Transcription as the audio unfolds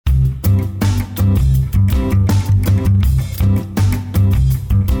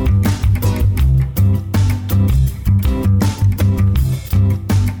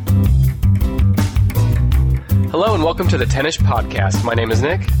Welcome to the Tennis Podcast. My name is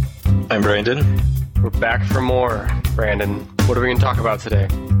Nick. I'm Brandon. We're back for more. Brandon, what are we going to talk about today?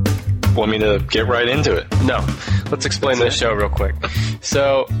 Want me to get right into it? No. Let's explain this show real quick.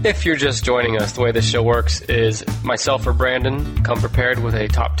 So, if you're just joining us, the way this show works is myself or Brandon come prepared with a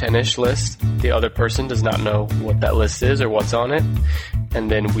top 10-ish list. The other person does not know what that list is or what's on it. And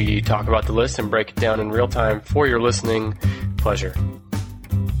then we talk about the list and break it down in real time for your listening pleasure.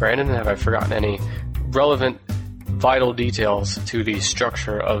 Brandon, have I forgotten any relevant, vital details to the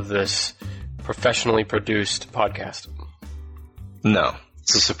structure of this professionally produced podcast? No.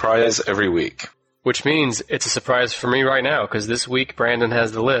 It's a surprise every week. Which means it's a surprise for me right now, because this week Brandon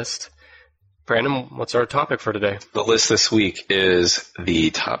has the list. Brandon, what's our topic for today? The list this week is the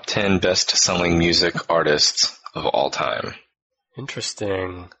top 10 best-selling music artists of all time.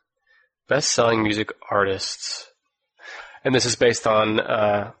 Interesting. Best-selling music artists. And this is based on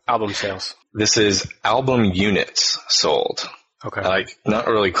album sales. This is album units sold. Okay. Not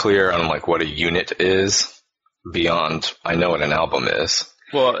really clear on what a unit is beyond I know what an album is.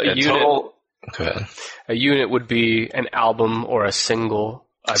 Well, Go ahead. A unit would be an album or a single.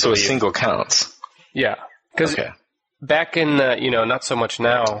 So a single counts. Yeah. Because back in, not so much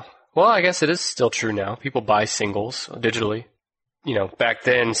now. Well, I guess it is still true now. People buy singles digitally. Back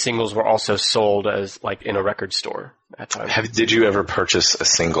then, singles were also sold as, in a record store at times. Did you ever purchase a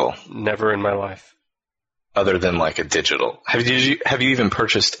single? Never in my life. Other than, a digital? Have you even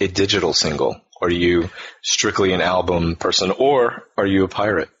purchased a digital single? Or are you strictly an album person? Or are you a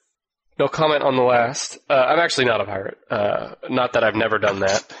pirate? No comment on the last. I'm actually not a pirate. Not that I've never done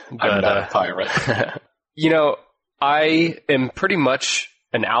that. But, I'm not a pirate. I am pretty much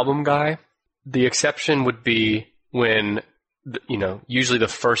an album guy. The exception would be when, usually the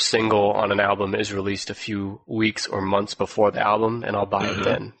first single on an album is released a few weeks or months before the album, and I'll buy it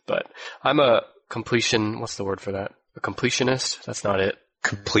then. But I'm a what's the word for that? A completionist? That's not it.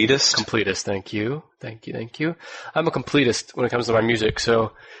 Completist? Completist, thank you. Thank you. I'm a completist when it comes to my music,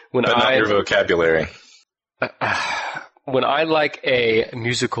 so but not your vocabulary. When I like a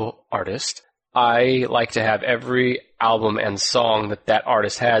musical artist, I like to have every album and song that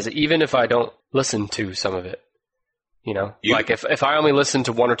artist has, even if I don't listen to some of it. If I only listen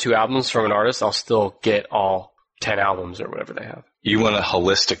to one or two albums from an artist, I'll still get all 10 albums or whatever they have. You want a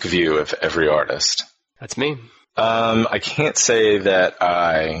holistic view of every artist. That's me. I can't say that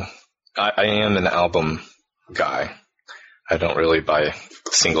I am an album guy. I don't really buy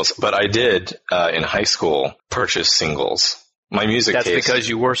singles, but I did in high school purchase singles. My music That's taste, because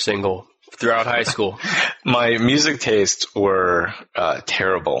you were single throughout high school. My music tastes were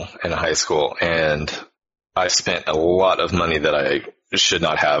terrible in high school, and I spent a lot of money that I should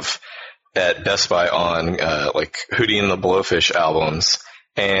not have at Best Buy on Hootie and the Blowfish albums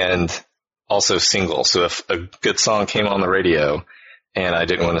and also singles. So if a good song came on the radio and I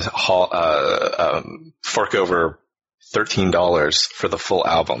didn't want to fork over $13 for the full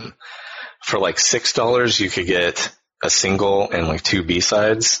album, for $6 you could get a single and 2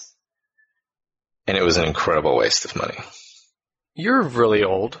 B-sides, and it was an incredible waste of money. You're really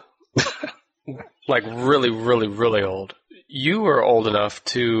old. Really, really, really old. You were old enough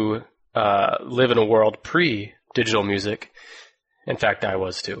to live in a world pre-digital music. In fact, I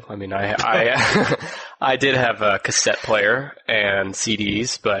was too. I mean, I did have a cassette player and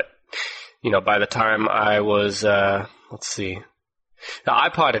CDs, but, by the time I was, the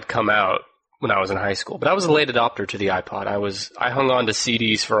iPod had come out when I was in high school, but I was a late adopter to the iPod. I hung on to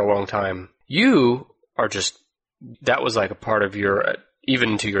CDs for a long time. You are that was a part of your,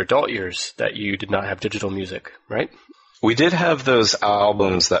 even into your adult years, that you did not have digital music, right? We did have those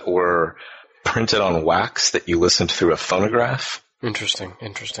albums that were printed on wax that you listened through a phonograph. Interesting.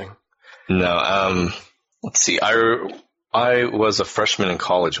 No, let's see. I was a freshman in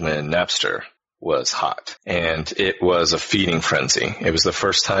college when Napster was hot, and it was a feeding frenzy. It was the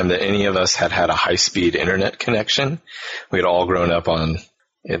first time that any of us had a high-speed internet connection. We had all grown up on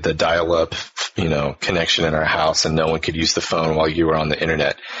the dial-up, connection in our house, and no one could use the phone while you were on the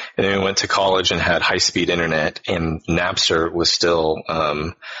internet. And then we went to college and had high-speed internet, and Napster was still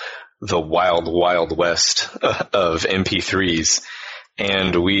the wild, wild west of MP3s.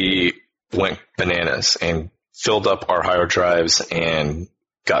 And we went bananas and filled up our hard drives and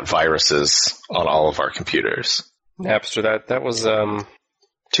got viruses on all of our computers. Napster, that was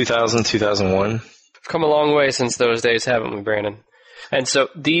 2000, 2001. We've come a long way since those days, haven't we, Brandon? And so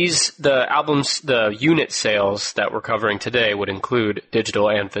the albums, the unit sales that we're covering today would include digital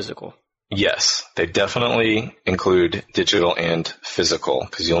and physical. Yes, they definitely include digital and physical,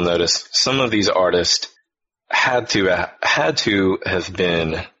 because you'll notice some of these artists had to have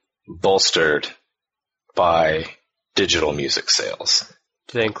been bolstered by digital music sales.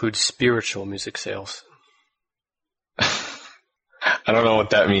 Do they include spiritual music sales? I don't know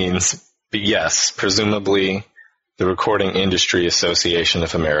what that means, but yes, presumably the Recording Industry Association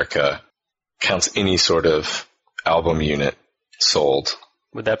of America counts any sort of album unit sold.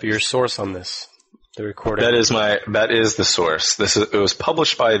 Would that be your source on this? The recording? That is the source. It was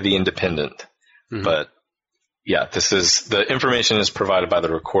published by The Independent, but yeah, the information is provided by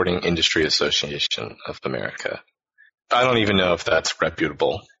the Recording Industry Association of America. I don't even know if that's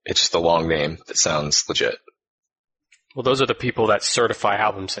reputable. It's just a long name that sounds legit. Well, those are the people that certify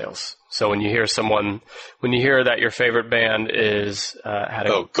album sales. So when you hear that your favorite band is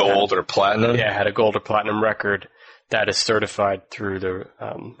gold or platinum, had a gold or platinum record, that is certified through the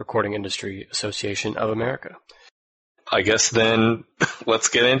Recording Industry Association of America. I guess then let's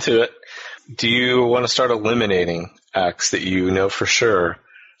get into it. Do you want to start eliminating acts that you know for sure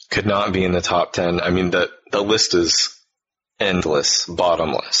could not be in the top 10? I mean, the list is endless,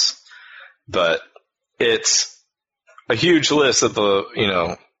 bottomless, but it's a huge list of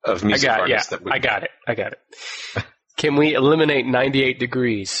of music artists. I got it. Can we eliminate 98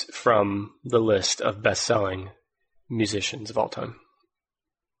 Degrees from the list of best-selling musicians of all time?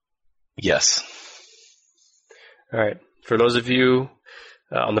 Yes. All right. For those of you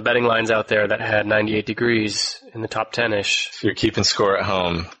on the betting lines out there that had 98 Degrees in the top 10-ish. If you're keeping score at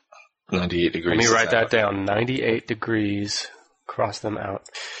home, 98 Degrees. Let me write that down. 98 Degrees. Cross them out.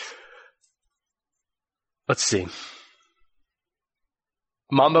 Let's see.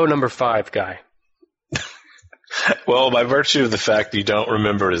 Mambo number 5 guy. Well, by virtue of the fact you don't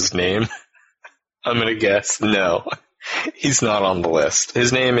remember his name, I'm going to guess no. He's not on the list.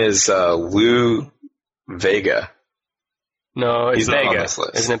 His name is Lou Vega. No, it's He's Vega. Not on this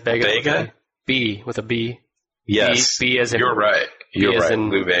list. Isn't it Vega? Vega? B with a B. Yes. B as in... You're right. You're right.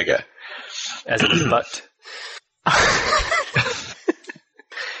 Lou Vega. As in butt.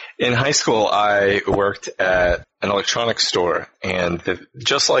 In high school, I worked at an electronics store, and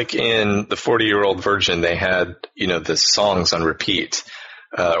just like in the 40-Year-Old Virgin, they had, the songs on repeat,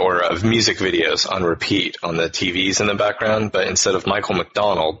 or of music videos on repeat on the TVs in the background. But instead of Michael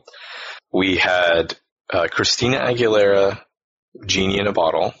McDonald, we had Christina Aguilera, Genie in a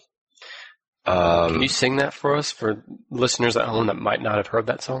Bottle. Can you sing that for us, for listeners at home that might not have heard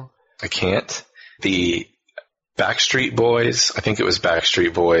that song? I can't. The Backstreet Boys, I think it was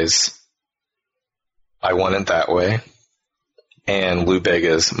Backstreet Boys, I Want It That Way, and Lou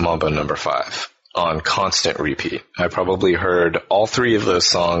Vega's Mambo number 5 on constant repeat. I probably heard all 3 of those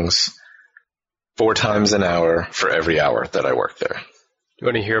songs 4 times an hour for every hour that I worked there. You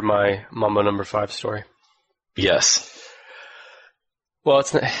want to hear my Mambo number 5 story? Yes. Well,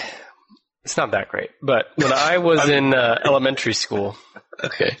 it's not that great, but when I was in elementary school,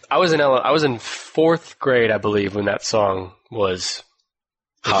 okay, I was in 4th grade, I believe, when that song was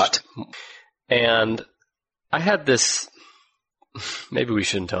hot, and I had this. Maybe we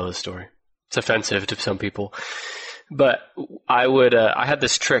shouldn't tell this story. It's offensive to some people, but I had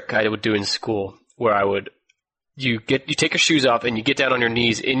this trick I would do in school where you take your shoes off and you get down on your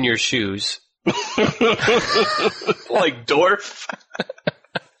knees in your shoes, like Dorf.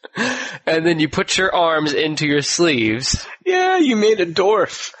 And then you put your arms into your sleeves. Yeah, you made a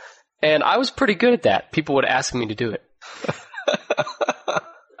Dorf. And I was pretty good at that. People would ask me to do it.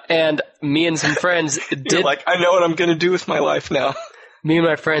 And me and some friends did... You're like, I know what I'm going to do with my life now. Me and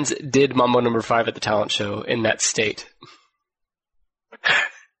my friends did Mambo number 5 at the talent show in that state.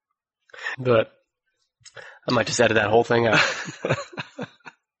 But I might just edit that whole thing out.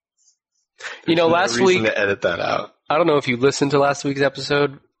 Last week... to edit that out. I don't know if you listened to last week's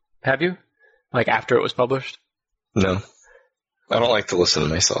episode. Have you? Like after it was published? No. I don't like to listen to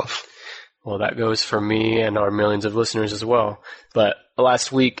myself. Well, that goes for me and our millions of listeners as well. But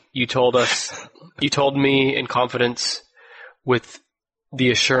last week you told me in confidence with the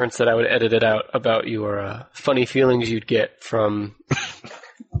assurance that I would edit it out about your funny feelings you'd get from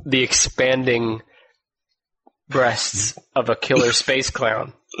the expanding breasts of a killer space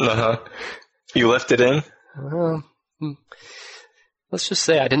clown. Uh-huh. You left it in? Let's just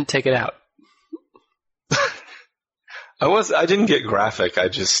say I didn't take it out. I didn't get graphic. I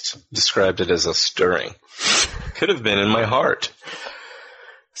just described it as a stirring. Could have been in my heart.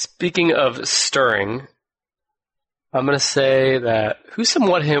 Speaking of stirring, I'm going to say that who's some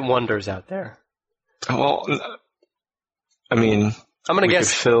one-hit wonders out there? Well, I mean, I'm going to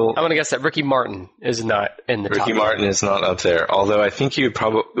guess that Ricky Martin is not in the top. Ricky Martin is not up there. Although I think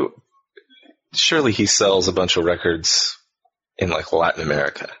surely he sells a bunch of records in like Latin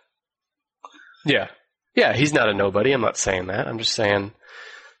America. Yeah. Yeah, he's not a nobody. I'm not saying that. I'm just saying.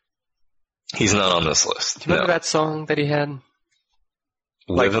 He's not on this list. Do you remember that song that he had?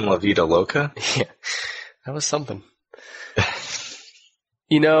 Livin' La Vida Loca? Yeah, that was something.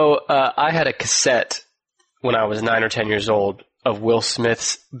 You know, I had a cassette when I was 9 or 10 years old of Will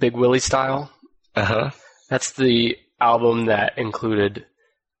Smith's Big Willie Style. Uh-huh. That's the album that included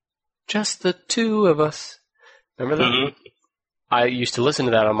Just the Two of Us. Remember that? Mm-hmm. I used to listen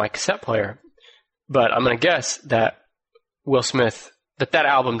to that on my cassette player. But I'm going to guess that Will Smith, that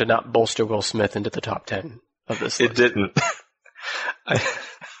album did not bolster Will Smith into the top 10 of this list. It didn't.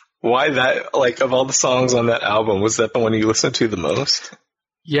 Why that, like, of all the songs on that album, was that the one you listened to the most?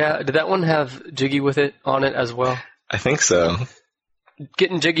 Yeah, did that one have Jiggy With It on it as well? I think so.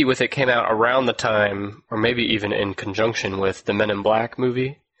 Getting Jiggy With It came out around the time, or maybe even in conjunction with the Men in Black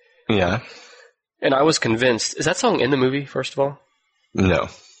movie. Yeah. And I was convinced, is that song in the movie, first of all? No.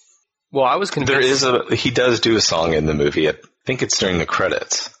 Well, I was convinced. He does do a song in the movie. I think it's during the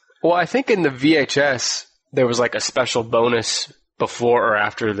credits. Well, I think in the VHS, there was like a special bonus before or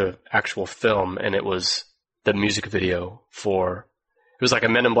after the actual film, and it was the music video for... It was like a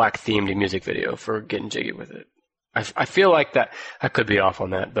Men in Black themed music video for Getting Jiggy With It. I feel like that... I could be off on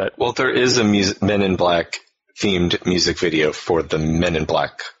that, but... Well, there is a Men in Black themed music video for the Men in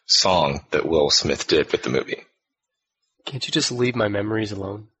Black song that Will Smith did with the movie. Can't you just leave my memories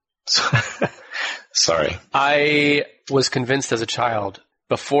alone? Sorry. I was convinced as a child,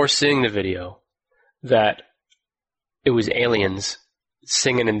 before seeing the video, that it was aliens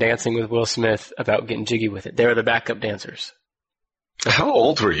singing and dancing with Will Smith about getting jiggy with it. They were the backup dancers. How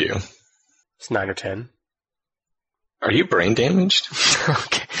old were you? It's 9 or 10. Are you brain damaged?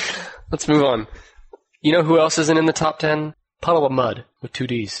 Okay, let's move on. You know who else isn't in the top 10? Puddle of Mudd with 2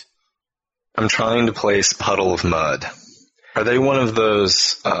 Ds. I'm trying to place Puddle of Mudd. Are they one of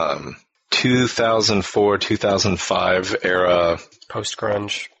those 2004, 2005 era...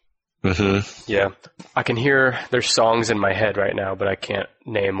 Post-grunge. Mm-hmm. Yeah. I can hear their songs in my head right now, but I can't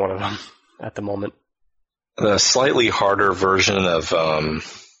name one of them at the moment. The slightly harder version of,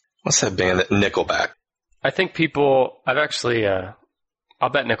 what's that band? Nickelback. I think I've actually, I'll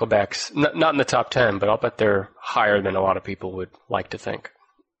bet Nickelback's, not in the top 10, but I'll bet they're higher than a lot of people would like to think.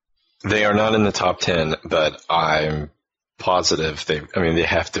 They are not in the top 10, but I'm positive they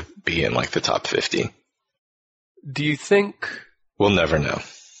have to be in like the top 50. Do you think... We'll never know,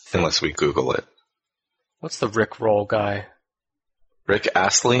 unless we Google it. What's the Rick Roll guy? Rick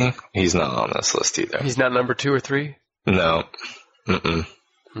Astley? He's not on this list either. He's not number 2 or 3? No. Mm-mm.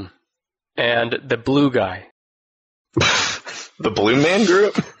 And the blue guy? The Blue Man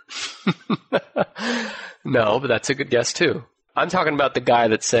Group? No, but that's a good guess too. I'm talking about the guy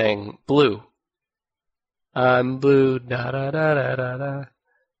that sang Blue. I'm blue, da-da-da-da-da-da.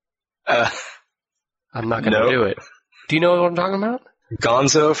 I'm not going to do it. Do you know what I'm talking about?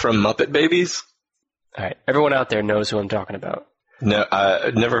 Gonzo from Muppet Babies? All right. Everyone out there knows who I'm talking about. No,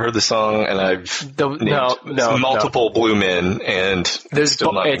 I've never heard the song, and I've named multiple blue men, and it's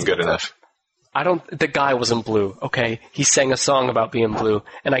still not been good enough. The guy wasn't blue, okay? He sang a song about being blue,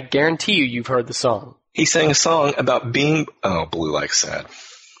 and I guarantee you've heard the song. He sang a song about being, blue like sad.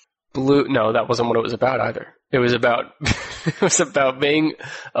 Blue, no, that wasn't what it was about either. It was about, being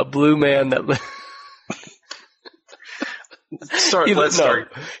a blue man that Let's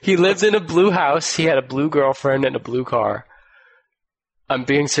start. He lived in a blue house. He had a blue girlfriend and a blue car. I'm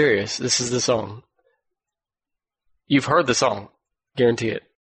being serious. This is the song. You've heard the song. Guarantee it.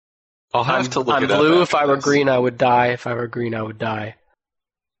 I'll have to look it up. I'm blue. If I were green, I would die. If I were green, I would die.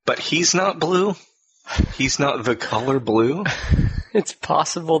 But he's not blue? He's not the color blue? It's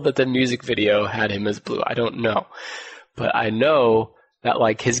possible that the music video had him as blue. I don't know. But I know that,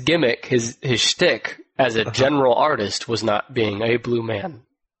 like, his gimmick, his shtick as a general artist was not being a blue man.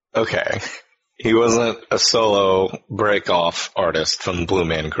 Okay. He wasn't a solo break-off artist from the Blue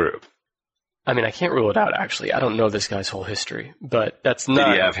Man Group. I mean, I can't rule it out, actually. I don't know this guy's whole history, but that's not...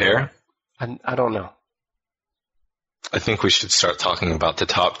 Did he have hair? I don't know. I think we should start talking about the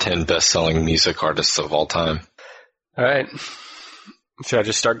top 10 best-selling music artists of all time. All right. Should I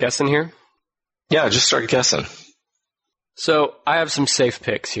just start guessing here? Yeah, just start guessing. So, I have some safe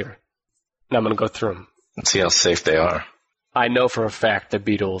picks here, and I'm going to go through them. Let's see how safe they are. I know for a fact the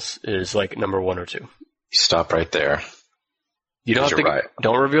Beatles is like number 1 or 2. You stop right there. You don't have to. Right.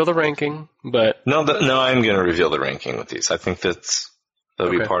 Don't reveal the ranking, but no, I'm going to reveal the ranking with these. I think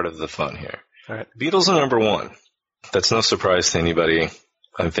that'll be part of the fun here. All right. Beatles are number 1. That's no surprise to anybody.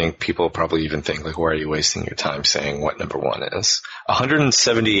 I think people probably even think, like, why are you wasting your time saying what number 1 is?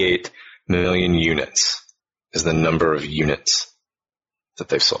 178 million units is the number of units that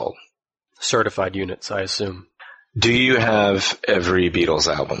they've sold. Certified units, I assume. Do you have every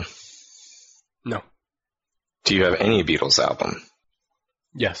Beatles album? Do you have any Beatles album?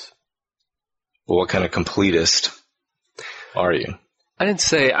 Yes. Well, what kind of completist are you? I didn't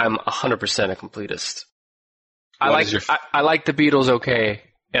say I'm 100% a completist. I like the Beatles okay,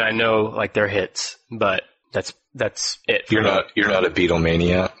 and I know like their hits, but that's it. You're not a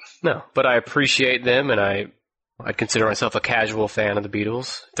Beatlemaniac? No, but I appreciate them, and I'd consider myself a casual fan of the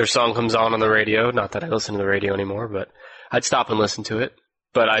Beatles. If their song comes on the radio, not that I listen to the radio anymore, but I'd stop and listen to it.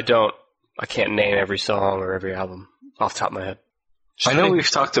 But I can't name every song or every album off the top of my head. I know we've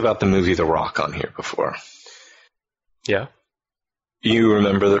talked about the movie The Rock on here before. Yeah? You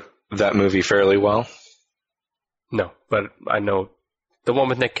remember that movie fairly well? No, but I know the one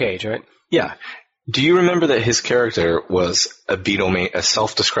with Nick Cage, right? Yeah. Do you remember that his character was a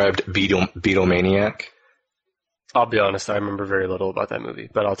self-described Beatlemaniac? I'll be honest, I remember very little about that movie,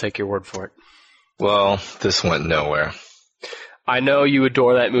 but I'll take your word for it. Well, this went nowhere. I know you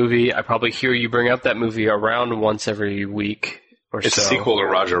adore that movie. I probably hear you bring up that movie around once every week or so. It's a sequel to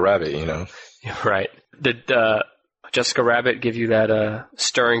Roger Rabbit, you know. Right. Did Jessica Rabbit give you that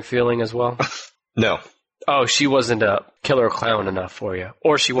stirring feeling as well? No. Oh, she wasn't a killer clown enough for you.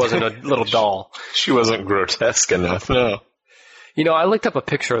 Or she wasn't a little doll. She wasn't grotesque enough, no. You know, I looked up a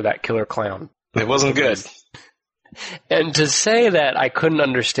picture of that killer clown. It wasn't good. And to say that I couldn't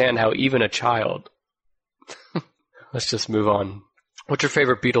understand how even a child... Let's just move on. What's your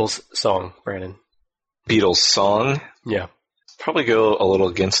favorite Beatles song, Brandon? Beatles song? Yeah. Probably go a little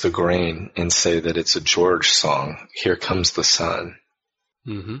against the grain and say that it's a George song, Here Comes the Sun.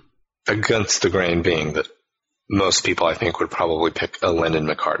 Mm-hmm. Against the grain being that most people, I think, would probably pick a Lennon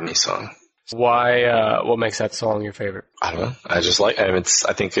McCartney song. Why? What makes that song your favorite? I don't know. I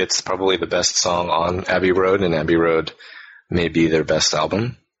think it's probably the best song on Abbey Road, and Abbey Road may be their best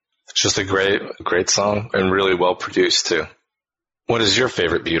album. It's just a great song and really well produced too. What is your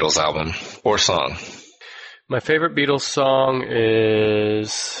favorite Beatles album or song? My favorite Beatles song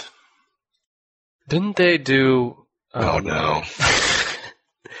is... Didn't they do... Oh no.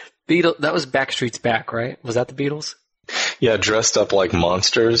 That was Backstreet's Back, right? Was that the Beatles? Yeah, Dressed Up Like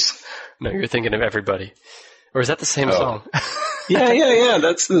Monsters. No, you're thinking of Everybody. Or is that the same song? Yeah.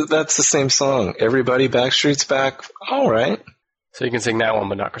 That's the same song. Everybody, Backstreet's Back. All right. So you can sing that one,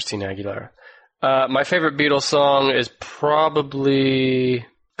 but not Christina Aguilera. My favorite Beatles song is probably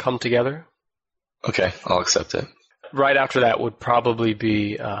Come Together. Okay, I'll accept it. Right after that would probably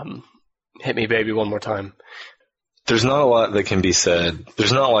be Hit Me Baby One More Time. There's not a lot that can be said.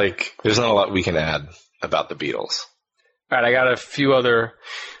 There's not a lot we can add about the Beatles. All right, I got a few other...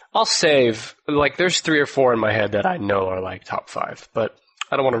 I'll save... there's 3 or 4 in my head that I know are, top 5, but...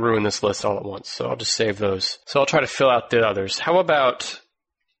 I don't want to ruin this list all at once, so I'll just save those. So I'll try to fill out the others. How about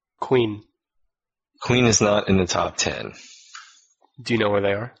Queen? Queen is not in the top 10. Do you know where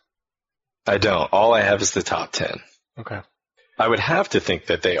they are? I don't. All I have is the top 10. Okay. I would have to think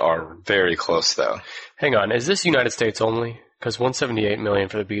that they are very close, though. Hang on. Is this United States only? Because 178 million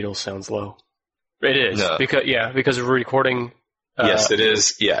for the Beatles sounds low. It is. No. Because of recording... yes, it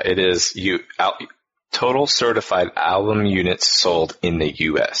is. Yeah, it is. Total certified album units sold in the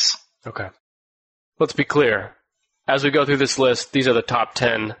U.S. Okay. Let's be clear. As we go through this list, these are the top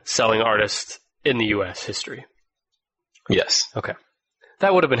 10 selling artists in the U.S. history. Yes. Okay.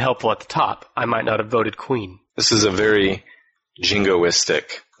 That would have been helpful at the top. I might not have voted Queen. This is a very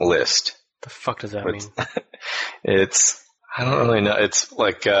jingoistic list. The fuck does that mean? I don't really know. It's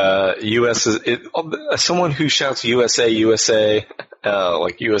like U.S. Someone who shouts USA, USA,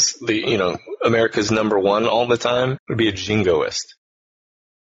 America's number one all the time would be a jingoist.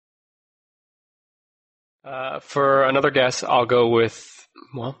 For another guess, I'll go with.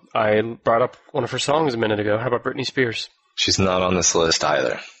 Well, I brought up one of her songs a minute ago. How about Britney Spears? She's not on this list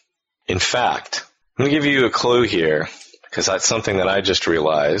either. In fact, I'm going to give you a clue here because that's something that I just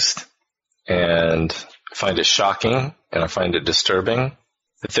realized, and I find it shocking. And I find it disturbing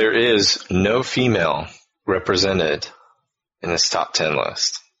that there is no female represented in this top 10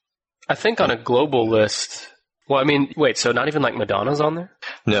 list. I think on a global list... Well, I mean, wait, so not even Madonna's on there?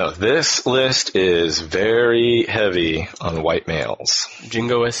 No, this list is very heavy on white males.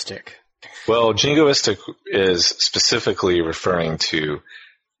 Jingoistic. Well, jingoistic is specifically referring to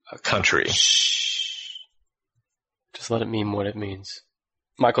a country. Shh. Just let it mean what it means.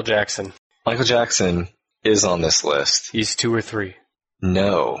 Michael Jackson. Michael Jackson is on this list. He's 2 or 3.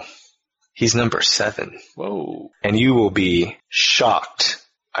 No. He's number 7. Whoa. And you will be shocked,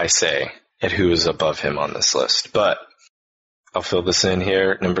 I say, at who is above him on this list. But I'll fill this in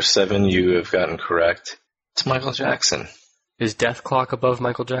here. Number 7, you have gotten correct. It's Michael Jackson. Is Death Clock above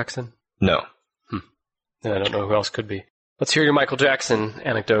Michael Jackson? No. I don't know who else could be. Let's hear your Michael Jackson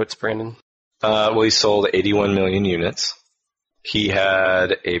anecdotes, Brandon. Well, he sold 81 million units. He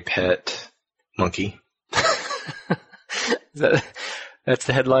had a pet monkey. That's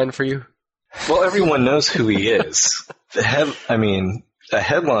the headline for you? Well, everyone knows who he is. A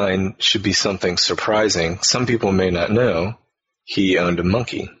headline should be something surprising. Some people may not know he owned a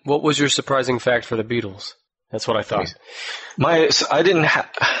monkey. What was your surprising fact for the Beatles? That's what I thought.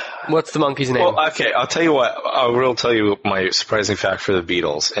 What's the monkey's name? Well, okay, I'll tell you what. I will tell you my surprising fact for the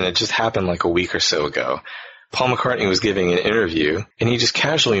Beatles, and it just happened like a week or so ago. Paul McCartney was giving an interview, and he just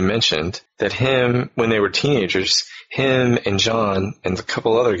casually mentioned that when they were teenagers, him and John and a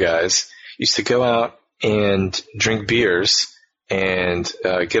couple other guys used to go out and drink beers and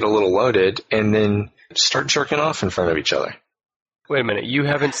get a little loaded, and then start jerking off in front of each other. Wait a minute, you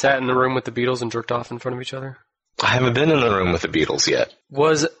haven't sat in the room with the Beatles and jerked off in front of each other? I haven't been in the room with the Beatles yet.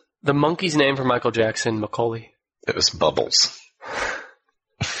 Was the monkey's name for Michael Jackson Macaulay? It was Bubbles.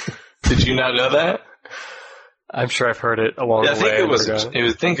 Did you not know that? I'm sure I've heard it along the way. I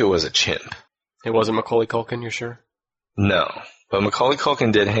think it was a chimp. It wasn't Macaulay Culkin, you're sure? No, but Macaulay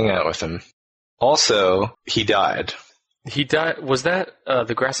Culkin did hang out with him. Also, he died. He died? Was that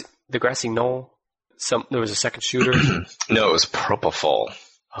the grassy knoll? There was a second shooter? No, it was propofol.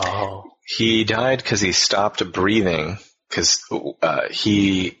 Oh. He died because he stopped breathing because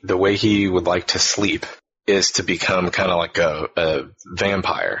the way he would like to sleep is to become kind of like a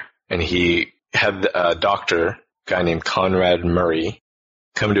vampire. And he had a guy named Conrad Murray,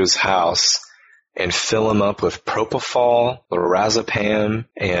 come to his house and fill him up with propofol, lorazepam,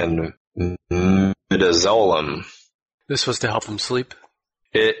 and midazolam. This was to help him sleep?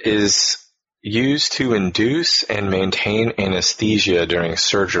 It is used to induce and maintain anesthesia during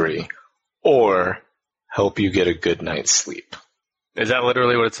surgery or help you get a good night's sleep. Is that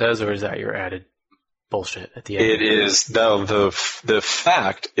literally what it says, or is that your added bullshit at the end? It is. The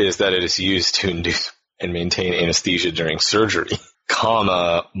fact is that it is used to induce and maintain anesthesia during surgery,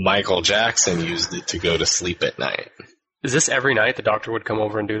 Michael Jackson used it to go to sleep at night. Is this every night the doctor would come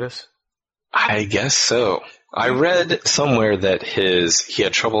over and do this? I guess so. I read somewhere that he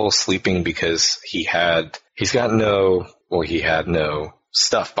had trouble sleeping because he had no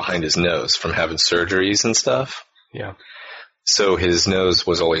stuff behind his nose from having surgeries and stuff. Yeah. So his nose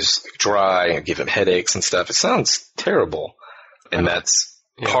was always dry and give him headaches and stuff. It sounds terrible. And that's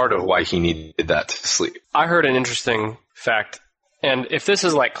part of why he needed that to sleep. I heard an interesting fact. And if this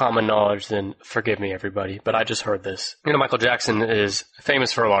is like common knowledge, then forgive me, everybody, but I just heard this. Michael Jackson is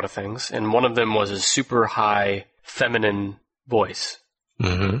famous for a lot of things, and one of them was his super high feminine voice.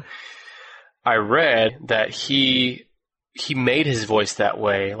 Mm-hmm. I read that he made his voice that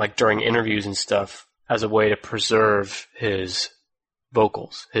way, like during interviews and stuff, as a way to preserve his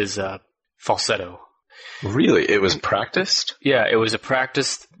vocals, his falsetto. Really? It was practiced? Yeah, it was a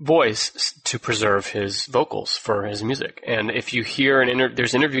practiced voice to preserve his vocals for his music. And if you hear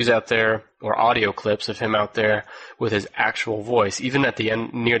there's interviews out there or audio clips of him out there with his actual voice, even at the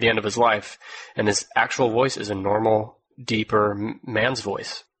end, near the end of his life, and his actual voice is a normal, deeper man's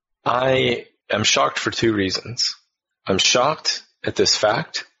voice. I am shocked for two reasons. I'm shocked at this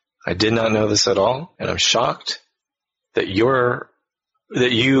fact. I did not know this at all, and I'm shocked that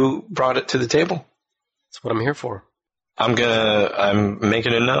you brought it to the table. That's what I'm here for. I'm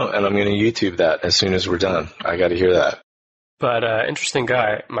making a note, and I'm gonna YouTube that as soon as we're done. I gotta hear that. But interesting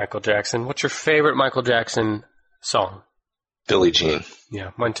guy, Michael Jackson. What's your favorite Michael Jackson song? Billie Jean.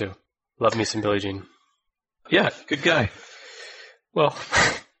 Yeah, mine too. Love me some Billie Jean. Yeah, good guy. Well,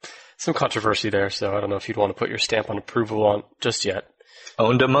 some controversy there, so I don't know if you'd want to put your stamp on approval on just yet.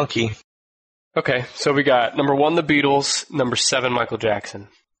 Owned a monkey. Okay, so we got number 1, the Beatles, number 7, Michael Jackson.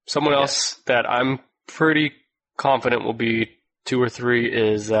 Someone else that I'm pretty confident will be 2 or 3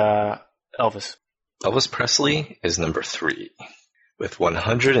 is Elvis. Elvis Presley is number 3 with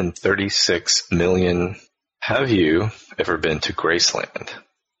 136 million. Have you ever been to Graceland?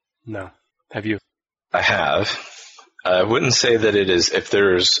 No. Have you? I have. I wouldn't say that it is.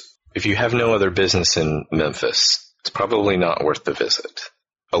 If you have no other business in Memphis, it's probably not worth the visit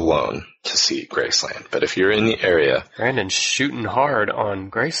alone to see Graceland. But if you're in the area... Brandon's shooting hard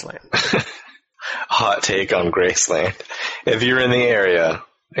on Graceland. Hot take on Graceland. If you're in the area,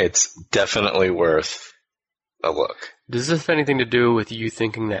 it's definitely worth a look. Does this have anything to do with you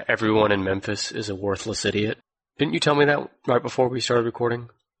thinking that everyone in Memphis is a worthless idiot? Didn't you tell me that right before we started recording?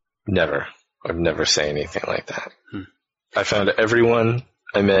 Never. I've never say anything like that. I found everyone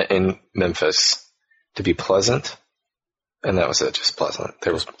I met in Memphis to be pleasant, and that was it, just pleasant.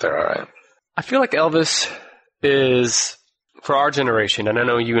 They're all right. I feel like Elvis is, for our generation, and I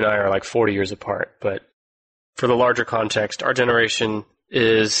know you and I are like 40 years apart, but for the larger context, our generation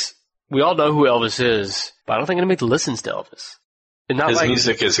is we all know who Elvis is, but I don't think anybody listens to Elvis. And not His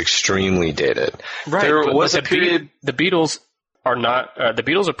music is extremely dated. Right. There was a period. The Beatles are not. The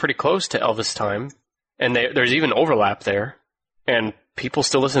Beatles are pretty close to Elvis time, and there's even overlap there. And people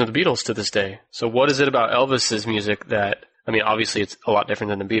still listen to the Beatles to this day. So what is it about Elvis's music that? I mean, obviously it's a lot different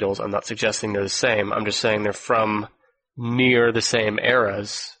than the Beatles. I'm not suggesting they're the same. I'm just saying they're from near the same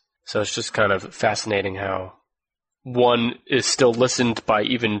eras. So it's just kind of fascinating how one is still listened by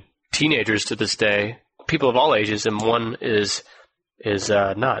even teenagers to this day, people of all ages, and one is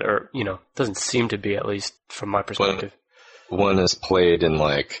not, or, doesn't seem to be, at least from my perspective. One is played in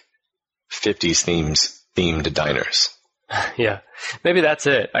like 50s themed diners. Yeah. Maybe that's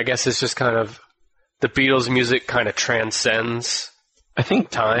it. I guess it's just kind of the Beatles music kind of transcends I think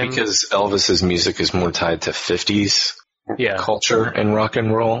time. Because Elvis's music is more tied to 50s culture and rock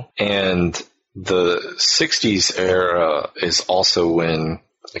and roll. And the 60s era is also when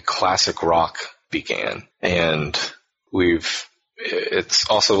the classic rock began. And it's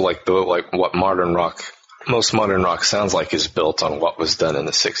also like what most modern rock sounds like is built on what was done in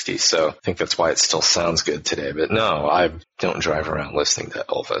the 60s. So I think that's why it still sounds good today. But no, I don't drive around listening to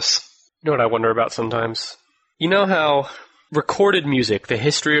Elvis. You know what I wonder about sometimes? You know how recorded music, the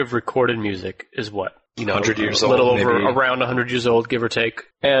history of recorded music is what? 100 years old. A little over, around 100 years old, give or take.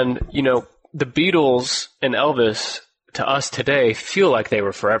 And, the Beatles and Elvis, to us today, feel like they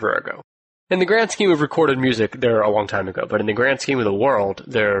were forever ago. In the grand scheme of recorded music, they're a long time ago. But in the grand scheme of the world,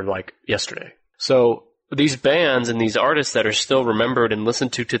 they're like yesterday. So these bands and these artists that are still remembered and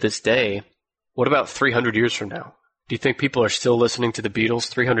listened to this day, what about 300 years from now? Do you think people are still listening to the Beatles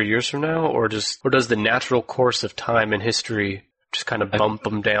 300 years from now, or does the natural course of time and history just kind of bump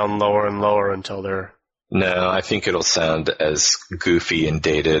them down lower and lower until they're... No, I think it'll sound as goofy and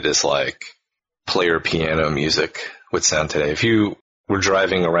dated as like player piano music would sound today. If you were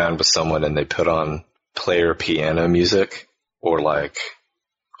driving around with someone and they put on player piano music or like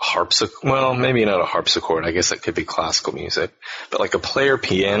harpsichord, well, maybe not a harpsichord, I guess it could be classical music, but like a player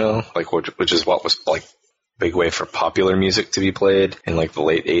piano, like which is what was like big way for popular music to be played in like the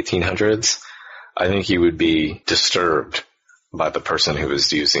late 1800s, I think you would be disturbed by the person who was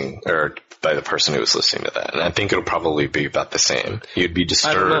by the person who was listening to that. And I think it'll probably be about the same. You'd be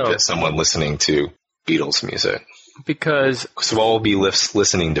disturbed at someone listening to Beatles music. Because we'll all be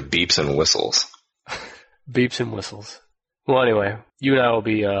listening to beeps and whistles. Beeps and whistles. Well, anyway, you and I will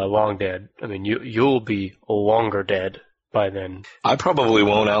be long dead. I mean, you'll be longer dead by then. I probably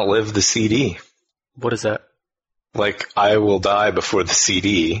won't outlive the CD. What is that? Like, I will die before the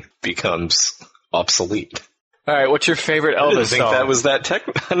CD becomes obsolete. All right, what's your favorite Elvis song?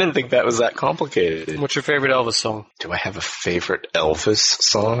 I didn't think that was that complicated. What's your favorite Elvis song? Do I have a favorite Elvis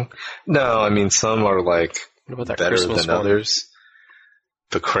song? No, I mean, some are like better Christmas than others.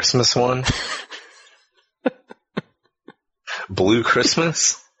 The Christmas one? Blue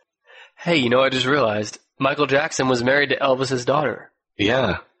Christmas? Hey, I just realized Michael Jackson was married to Elvis's daughter.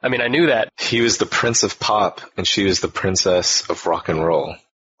 Yeah. I mean, I knew that. He was the Prince of Pop, and she was the Princess of Rock and Roll.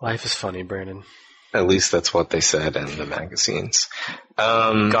 Life is funny, Brandon. At least that's what they said in the magazines.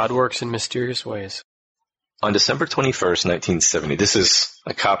 God works in mysterious ways. On December 21st, 1970,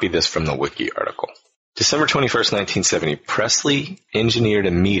 I copied this from the Wiki article. December 21st, 1970, Presley engineered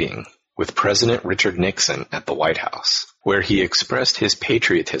a meeting with President Richard Nixon at the White House, where he expressed his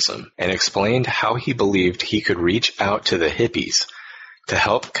patriotism and explained how he believed he could reach out to the hippies to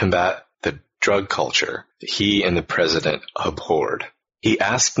help combat the drug culture he and the president abhorred. He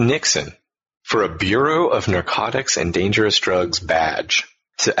asked Nixon for a Bureau of Narcotics and Dangerous Drugs badge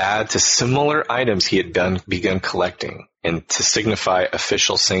to add to similar items he had begun collecting and to signify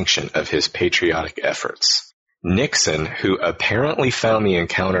official sanction of his patriotic efforts. Nixon, who apparently found the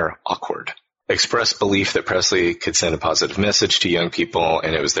encounter awkward, expressed belief that Presley could send a positive message to young people,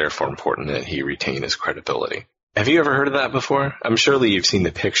 and it was therefore important that he retain his credibility. Have you ever heard of that before? I'm surely you've seen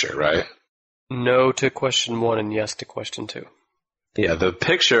the picture, right? No to question 1 and yes to question 2. Yeah, the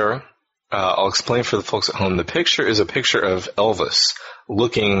picture, I'll explain for the folks at home. The picture is a picture of Elvis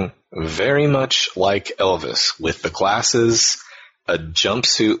looking very much like Elvis with the glasses, a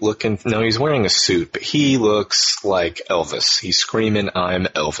jumpsuit looking. No, he's wearing a suit, but he looks like Elvis. He's screaming, "I'm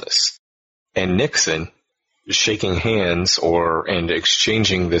Elvis." And Nixon is shaking hands and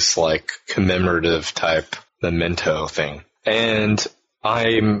exchanging this like commemorative type memento thing. And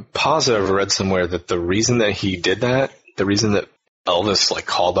I'm positive I read somewhere that the reason that he did that, the reason that Elvis like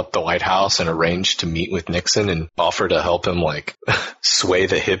called up the White House and arranged to meet with Nixon and offer to help him like sway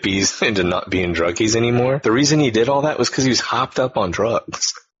the hippies into not being druggies anymore. The reason he did all that was because he was hopped up on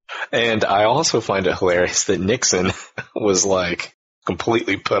drugs. And I also find it hilarious that Nixon was like,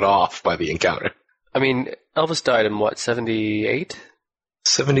 completely put off by the encounter. I mean, Elvis died in what, 78?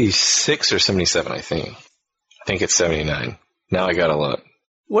 76 or 77, I think. I think it's 79. Now I gotta look.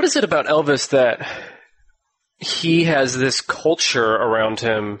 What is it about Elvis that he has this culture around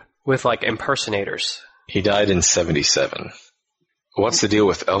him with, like, impersonators? He died in 77. What's the deal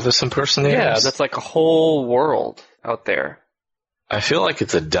with Elvis impersonators? Yeah, that's like a whole world out there. I feel like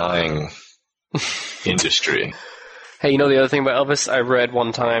it's a dying industry. Hey, you know the other thing about Elvis? I read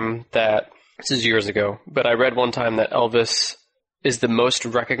one time that, this is years ago, but I read one time that Elvis is the most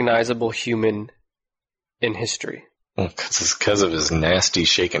recognizable human in history. Because of his nasty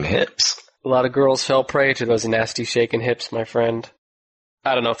shaking hips. A lot of girls fell prey to those nasty shaking hips, my friend.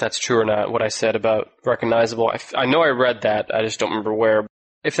 I don't know if that's true or not, what I said about recognizable. I know I read that, I just don't remember where.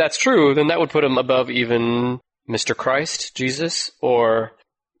 If that's true, then that would put him above even Mr. Christ, Jesus, or,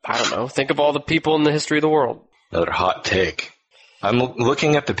 I don't know, think of all the people in the history of the world. Another hot take. I'm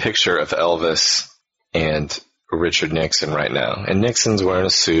looking at the picture of Elvis and Richard Nixon right now, and Nixon's wearing a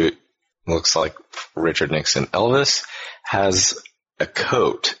suit, looks like Richard Nixon. Elvis has a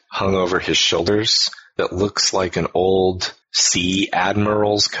coat hung over his shoulders that looks like an old sea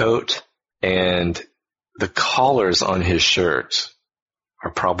admiral's coat, and the collars on his shirt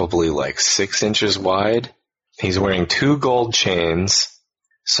are probably like 6 inches wide. He's wearing 2 gold chains,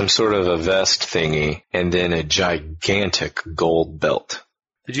 some sort of a vest thingy, and then a gigantic gold belt.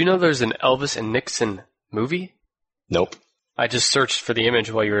 Did you know there's an Elvis and Nixon movie? Nope. I just searched for the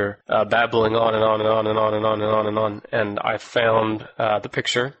image while you were babbling on and on and on and on and on and on and on, and I found the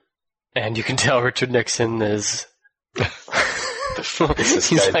picture, and you can tell Richard Nixon is...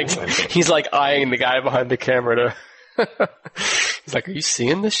 he's like eyeing the guy behind the camera to... He's like, are you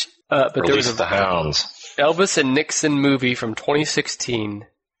seeing this shit? But there was the hounds. Elvis and Nixon movie from 2016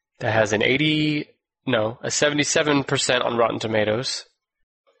 that has a 77% on Rotten Tomatoes.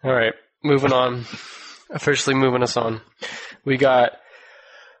 All right, moving on. Officially moving us on. We got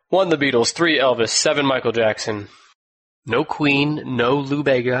 1, the Beatles, 3, Elvis, 7, Michael Jackson. No Queen, no Lou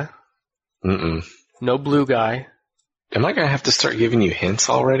Bega. No Blue Guy. Am I going to have to start giving you hints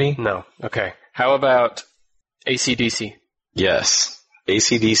already? No. Okay. How about AC/DC? Yes.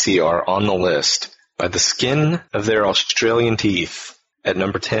 AC/DC are on the list by the skin of their Australian teeth at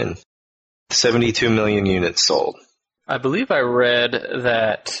number 10. 72 million units sold. I believe I read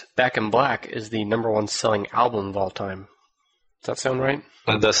that Back in Black is the #1 selling album of all time. Does that sound right?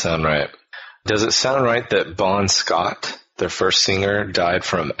 That does sound right. Does it sound right that Bon Scott, their first singer, died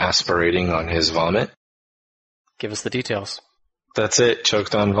from aspirating on his vomit? Give us the details. That's it.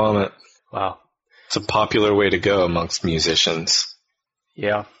 Choked on vomit. Wow. It's a popular way to go amongst musicians.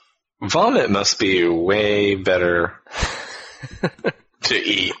 Yeah. Vomit must be way better to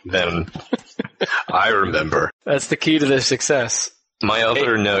eat than I remember. That's the key to their success. My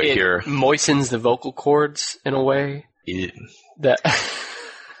other note here. It moistens the vocal cords in a way. Yeah. That.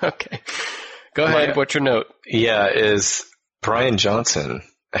 Okay. Go ahead. What's your note? Yeah, is Brian Johnson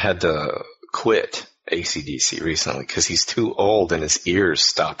had to quit AC/DC recently because he's too old and his ears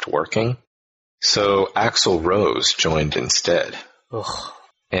stopped working. So Axl Rose joined instead. Ugh.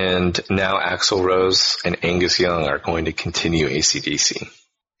 And now Axl Rose and Angus Young are going to continue AC/DC.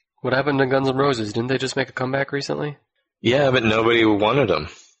 What happened to Guns N' Roses? Didn't they just make a comeback recently? Yeah, but nobody wanted them.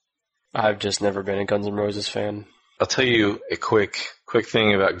 I've just never been a Guns N' Roses fan. I'll tell you a quick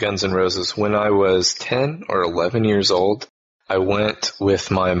thing about Guns N' Roses. When I was 10 or 11 years old, I went with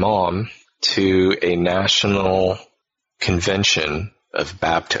my mom to a national convention of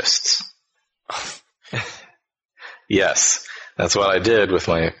Baptists. Yes, that's what I did with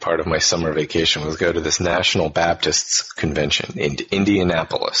my part of my summer vacation, was go to this National Baptists convention in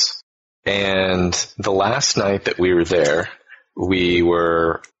Indianapolis. And the last night that we were there, we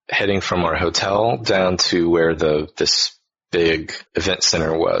were heading from our hotel down to where this big event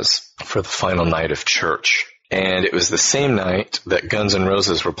center was for the final night of church. And it was the same night that Guns N'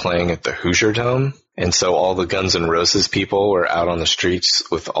 Roses were playing at the Hoosier Dome. And so all the Guns N' Roses people were out on the streets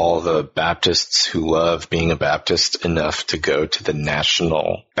with all the Baptists who love being a Baptist enough to go to the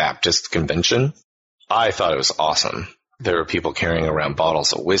National Baptist Convention. I thought it was awesome. There were people carrying around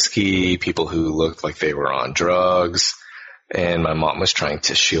bottles of whiskey, people who looked like they were on drugs, and my mom was trying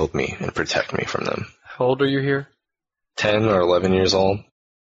to shield me and protect me from them. How old are you here? 10 or 11 years old.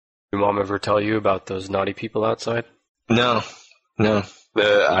 Did your mom ever tell you about those naughty people outside? No.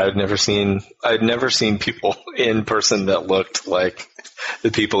 I'd never seen people in person that looked like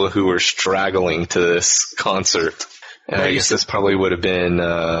the people who were straggling to this concert. And I guess this probably would have been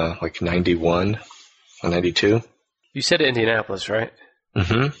like 91 or 92. You said Indianapolis, right?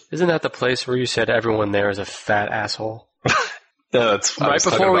 Mm-hmm. Isn't that the place where you said everyone there is a fat asshole? No, right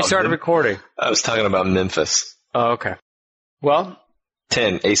before we started recording. I was talking about Memphis. Oh, okay. Well,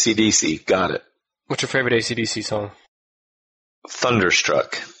 10, AC/DC. Got it. What's your favorite AC/DC song?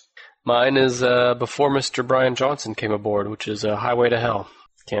 Thunderstruck. Mine is Before Mr. Brian Johnson Came Aboard, which is Highway to Hell.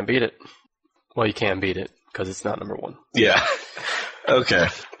 Can't beat it. Well, you can beat it, because it's not number one. Yeah. Okay.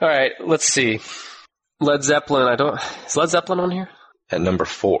 All right, let's see. Led Zeppelin, is Led Zeppelin on here? At number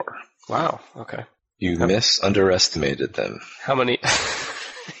 4. Wow, okay. You underestimated them. How many?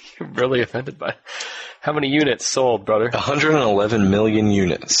 You're really offended by. How many units sold, brother? 111 million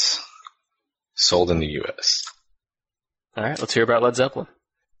units sold in the U.S. All right, let's hear about Led Zeppelin.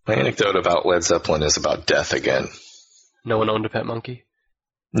 My anecdote about Led Zeppelin is about death again. No one owned a pet monkey?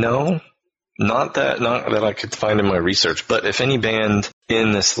 No, not that I could find in my research. But if any band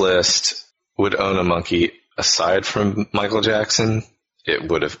in this list would own a monkey aside from Michael Jackson, it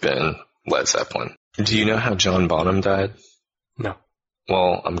would have been Led Zeppelin. Do you know how John Bonham died? No.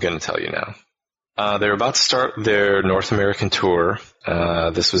 Well, I'm going to tell you now. They were about to start their North American tour.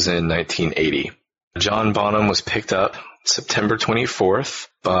 This was in 1980. John Bonham was picked up September 24th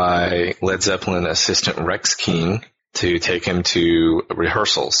by Led Zeppelin assistant Rex King to take him to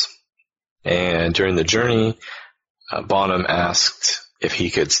rehearsals. And during the journey, Bonham asked if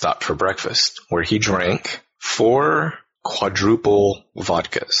he could stop for breakfast, where he drank 4 quadruple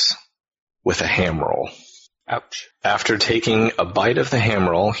vodkas with a ham roll. Ouch. After taking a bite of the ham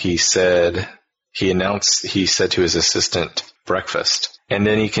roll, he said to his assistant, breakfast. And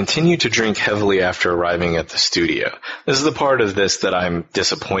then he continued to drink heavily after arriving at the studio. This is the part of this that I'm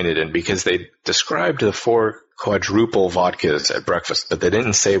disappointed in, because they described the 4 quadruple vodkas at breakfast, but they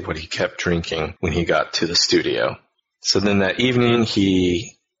didn't say what he kept drinking when he got to the studio. So then that evening,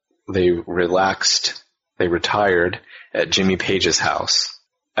 they retired at Jimmy Page's house.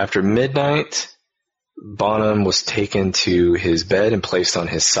 After midnight, Bonham was taken to his bed and placed on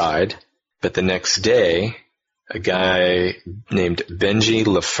his side. But the next day, a guy named Benji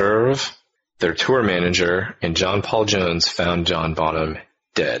LaFerve, their tour manager, and John Paul Jones found John Bonham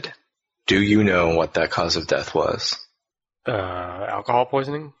dead. Do you know what that cause of death was? Alcohol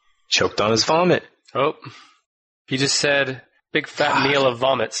poisoning? Choked on his vomit. Oh. He just said, big fat meal of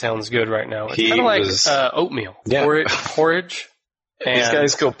vomit sounds good right now. It's kind of like oatmeal. Yeah. Porridge. And these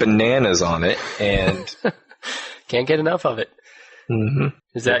guys go bananas on it, and can't get enough of it. Mm-hmm.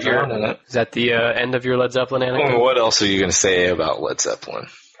 Is that the end of your Led Zeppelin anecdote? What else are you going to say about Led Zeppelin?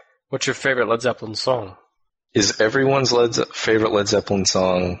 What's your favorite Led Zeppelin song? Is everyone's favorite Led Zeppelin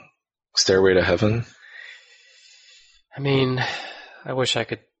song Stairway to Heaven? I mean, I wish I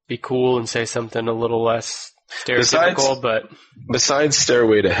could be cool and say something a little less stereotypical, but besides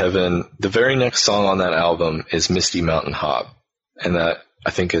Stairway to Heaven, the very next song on that album is Misty Mountain Hop, and that,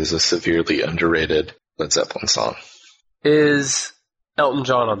 I think, is a severely underrated Led Zeppelin song. Is Elton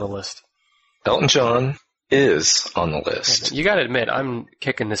John on the list? Elton John is on the list. You gotta admit, I'm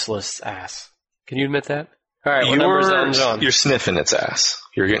kicking this list's ass. Can you admit that? All right, what number is Elton John? You're sniffing its ass.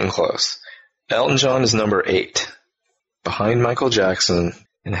 You're getting close. Elton John is number 8, behind Michael Jackson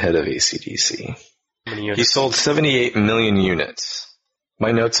and head of AC/DC. He sold 78 million units.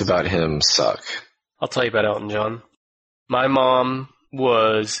 My notes about him suck. I'll tell you about Elton John. My mom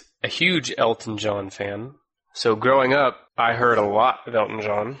was a huge Elton John fan. So growing up, I heard a lot of Elton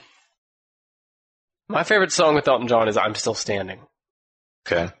John. My favorite song with Elton John is I'm Still Standing.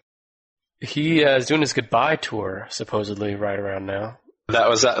 Okay. He is doing his goodbye tour, supposedly, right around now. That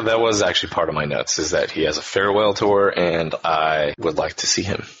was actually part of my notes, is that he has a farewell tour, and I would like to see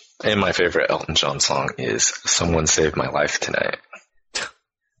him. And my favorite Elton John song is Someone Saved My Life Tonight. Of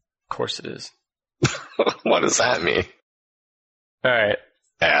course it is. What does that mean? All right.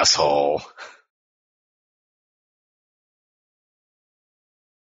 Asshole.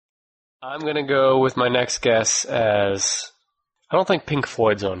 I'm going to go with my next guess as... I don't think Pink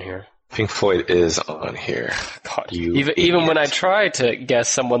Floyd's on here. Pink Floyd is on here. God, even when I try to guess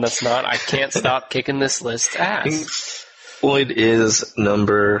someone that's not, I can't stop kicking this list's ass. Pink Floyd is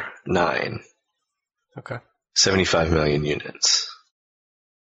number 9. Okay. 75 million units.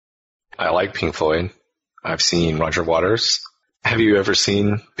 I like Pink Floyd. I've seen Roger Waters. Have you ever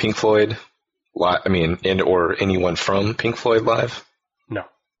seen Pink Floyd? Or anyone from Pink Floyd live? No.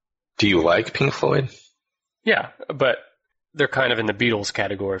 Do you like Pink Floyd? Yeah, but they're kind of in the Beatles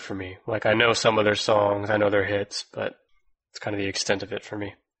category for me. Like, I know some of their songs, I know their hits, but it's kind of the extent of it for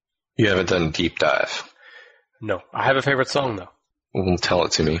me. You haven't done a deep dive? No. I have a favorite song, though. Well, tell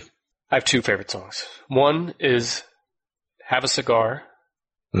it to me. I have 2 favorite songs. One is Have a Cigar,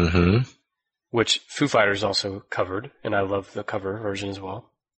 which Foo Fighters also covered, and I love the cover version as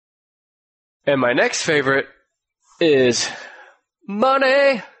well. And my next favorite is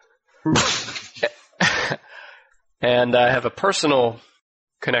money. And I have a personal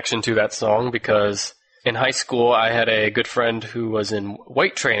connection to that song because in high school I had a good friend who was in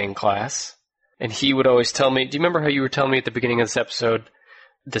weight training class, and he would always tell me, do you remember how you were telling me at the beginning of this episode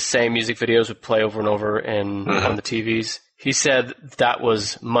the same music videos would play over and over on the TVs? He said that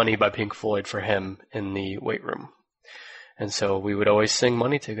was Money by Pink Floyd for him in the weight room. And so we would always sing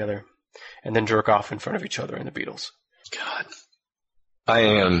Money together and then jerk off in front of each other in the Beatles. God. I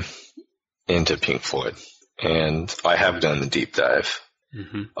am into Pink Floyd, and I have done the deep dive.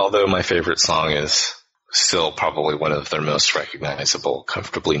 Mm-hmm. Although my favorite song is still probably one of their most recognizable,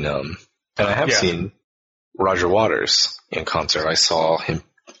 Comfortably Numb. And I have seen Roger Waters in concert. I saw him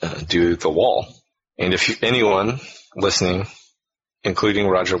do The Wall. And if anyone listening, including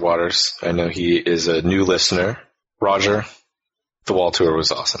Roger Waters, I know he is a new listener. Roger, The Wall tour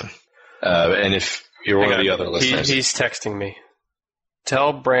was awesome. And if you're one of the other listeners. He's texting me.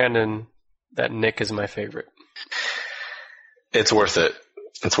 Tell Brandon that Nick is my favorite. It's worth it.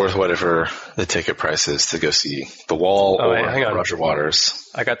 It's worth whatever the ticket price is to go see The Wall or Roger Waters.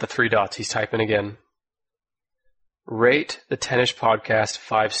 I got the 3 dots. He's typing again. Rate the Tennis Podcast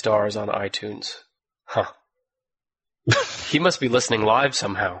 5 stars on iTunes. Huh. He must be listening live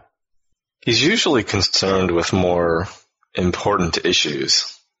somehow. He's usually concerned with more important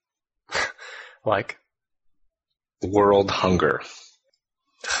issues. Like? World hunger.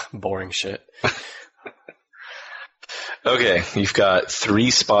 Boring shit. Okay, you've got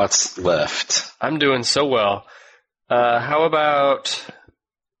 3 spots left. I'm doing so well. How about,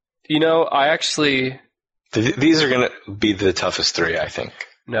 I actually... These are going to be the toughest 3, I think.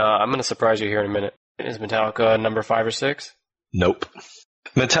 No, I'm going to surprise you here in a minute. Is Metallica number 5 or 6? Nope.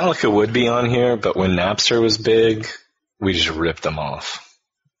 Metallica would be on here, but when Napster was big, we just ripped them off.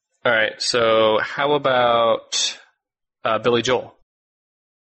 All right, so how about Billy Joel?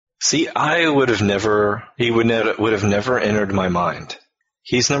 See, I would have never, he would have never entered my mind.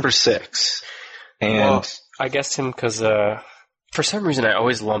 He's number 6. And well, I guessed him because for some reason I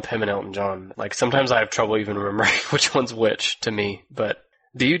always lump him and Elton John. Like sometimes I have trouble even remembering which one's which to me. But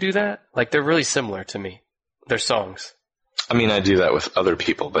do you do that? Like they're really similar to me. Their songs. I mean, I do that with other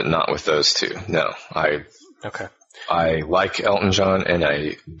people, but not with those two. No, Okay. I like Elton John and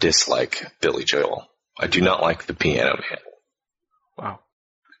I dislike Billy Joel. I do not like the Piano Man. Wow.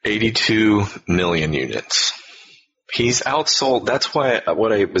 82 million units. He's outsold, that's why,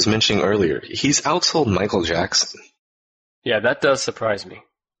 what I was mentioning earlier, he's outsold Michael Jackson. Yeah, that does surprise me.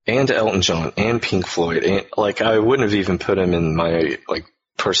 And Elton John, and Pink Floyd, and, I wouldn't have even put him in my,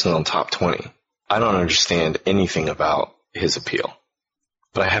 personal top 20. I don't understand anything about his appeal.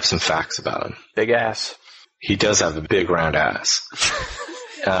 But I have some facts about him. Big ass. He does have a big round ass.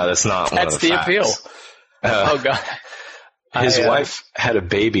 That's not one of the facts. That's the appeal. Oh, God. His wife had a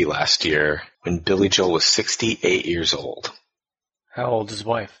baby last year when Billy Joel was 68 years old. How old is his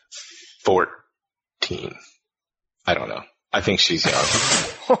wife? 14. I don't know. I think she's young.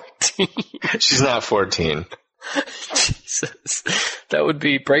 14? She's not 14. Jesus. That would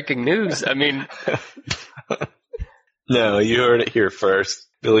be breaking news. I mean... No, you heard it here first.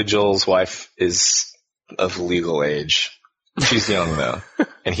 Billy Joel's wife is of legal age. She's young, though.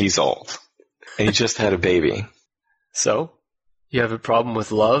 And he's old. And he just had a baby. So? You have a problem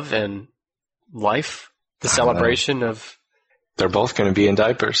with love and life? The celebration of... They're both going to be in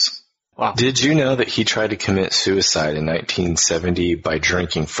diapers. Wow. Did you know that he tried to commit suicide in 1970 by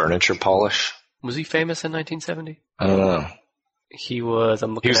drinking furniture polish? Was he famous in 1970? I don't know. He was,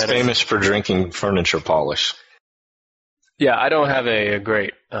 He was famous for drinking furniture polish. Yeah, I don't have a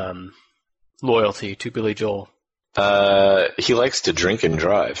great loyalty to Billy Joel. He likes to drink and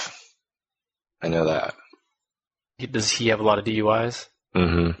drive. I know that. Does he have a lot of DUIs?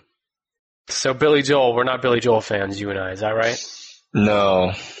 Mm-hmm. So Billy Joel, we're not Billy Joel fans, you and I, is that right?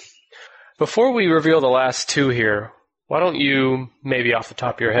 No. Before we reveal the last 2 here, why don't you, maybe off the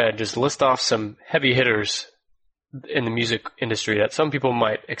top of your head, just list off some heavy hitters in the music industry that some people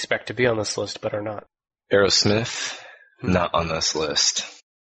might expect to be on this list but are not? Aerosmith, not on this list.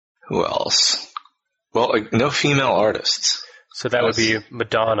 Who else? Well, no female artists. So that would be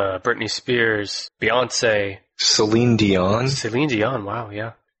Madonna, Britney Spears, Beyonce. Celine Dion. Celine Dion, wow,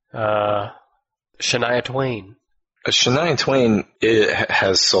 yeah. Shania Twain. Shania Twain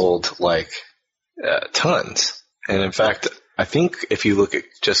has sold, tons. And in fact, I think if you look at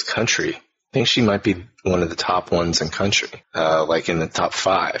just country, I think she might be one of the top ones in country, in the top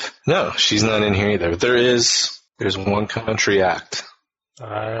 5. No, she's not in here either. There's one country act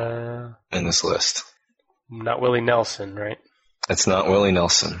in this list. Not Willie Nelson, right? It's not Willie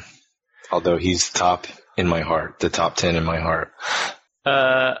Nelson, although he's top in my heart, the top 10 in my heart.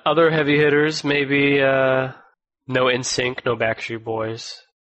 Other heavy hitters, maybe no NSYNC, no Backstreet Boys.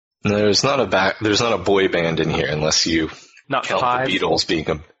 No, there's not a boy band in here unless you Not count Five. the Beatles being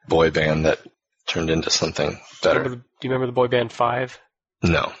a boy band that turned into something better. Do you remember the boy band Five?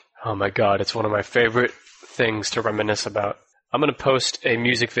 No. Oh my god, it's one of my favorite things to reminisce about. I'm going to post a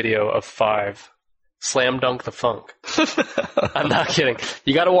music video of Five. Slam Dunk the Funk. I'm not kidding.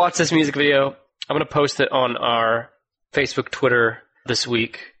 You got to watch this music video. I'm going to post it on our Facebook, Twitter this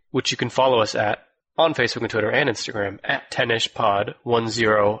week, which you can follow us at on Facebook and Twitter and Instagram at 10ishpod,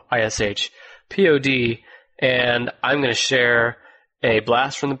 10ishpod. And I'm going to share a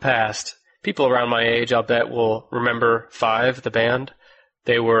blast from the past. People around my age, I'll bet, will remember Five, the band.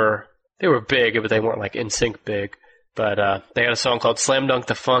 They were big, but they weren't like NSYNC big. But they had a song called Slam Dunk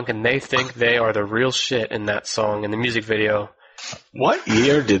the Funk, and they think they are the real shit in that song, in the music video. What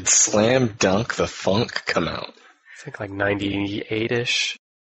year did Slam Dunk the Funk come out? I think like 98-ish.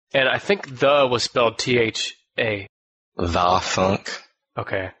 And I think the was spelled T-H-A. The Funk?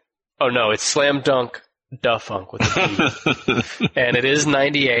 Okay. Oh no, it's Slam Dunk the Funk with a D. And it is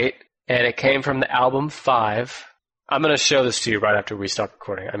 98, and it came from the album Five. I'm going to show this to you right after we stop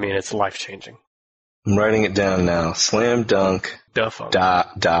recording. I mean, it's life-changing. I'm writing it down now. Slam Dunk Da Funk.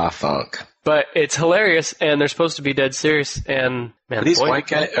 Da Funk. But it's hilarious, and they're supposed to be dead serious. And man, Are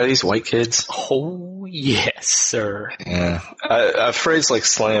these white kids? Oh yes, sir. Yeah. A phrase like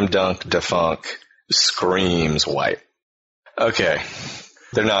Slam Dunk Da Funk screams white. Okay,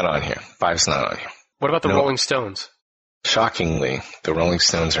 they're not on here. Five's not on here. What about the Rolling Stones? Shockingly, the Rolling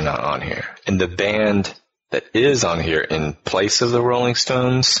Stones are not on here, and the band that is on here in place of the Rolling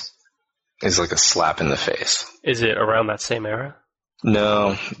Stones is like a slap in the face. Is it around that same era?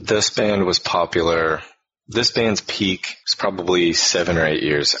 No, this band was popular. This band's peak is probably 7 or 8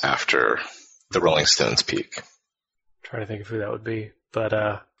 years after the Rolling Stones' peak. I'm trying to think of who that would be. But,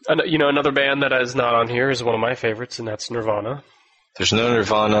 another band that is not on here is one of my favorites, and that's Nirvana. There's no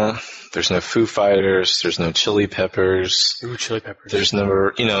Nirvana. There's no Foo Fighters. There's no Chili Peppers. Ooh, Chili Peppers. There's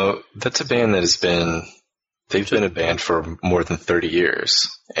never, that's a band that they've been a band for more than 30 years.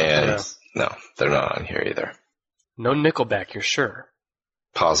 And yeah. No, they're not on here either. No Nickelback, you're sure?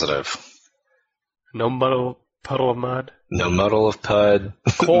 Positive. No Puddle of Mud? No Muddle of Pud.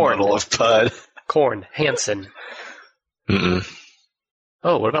 Korn. Muddle of Pud. Korn. Hanson. Mm-mm.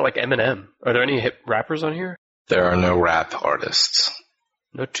 Oh, what about like Eminem? Are there any hip rappers on here? There are no rap artists.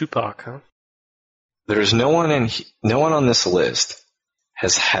 No Tupac, huh? There's no one on this list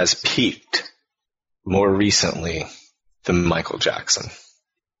has peaked more recently than Michael Jackson.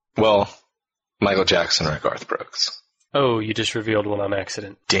 Well, Michael Jackson or Garth Brooks. Oh, you just revealed one on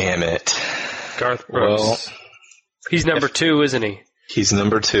accident. Damn it. Garth Brooks. Well, he's number 2, isn't he? He's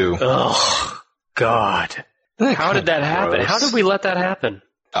number 2. Oh, God. How did that happen? Gross. How did we let that happen?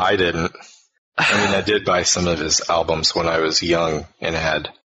 I didn't. I did buy some of his albums when I was young and had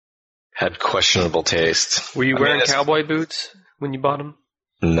questionable taste. Were you wearing cowboy boots when you bought them?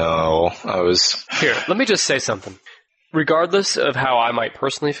 No, I was... Here, let me just say something. Regardless of how I might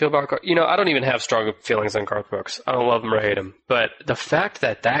personally feel about Garth, I don't even have strong feelings on Garth Brooks. I don't love him or hate him. But the fact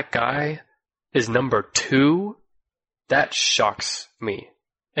that guy is number 2, that shocks me.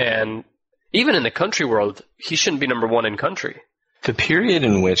 And even in the country world, he shouldn't be number 1 in country. The period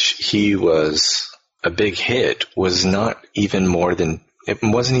in which he was a big hit was not even more than... It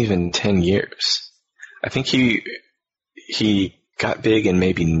wasn't even 10 years. I think he got big in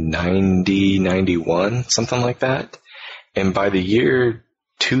maybe 90, 91, something like that. And by the year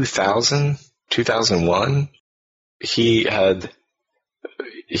 2001, he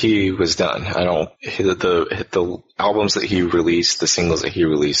was done. The albums that he released, the singles that he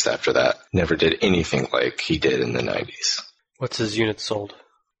released after that, never did anything like he did in the 90s. What's his units sold?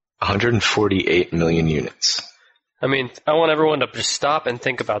 148 million units. I mean, I want everyone to just stop and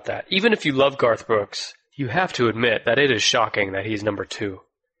think about that. Even if you love Garth Brooks, you have to admit that it is shocking that he's number 2.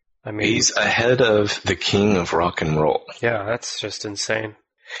 I mean, he's ahead of the king of rock and roll. Yeah, that's just insane.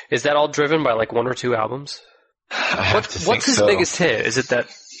 Is that all driven by like 1 or 2 albums? What's his biggest hit? Is it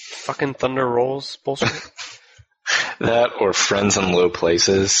that fucking Thunder Rolls bullshit? That or Friends in Low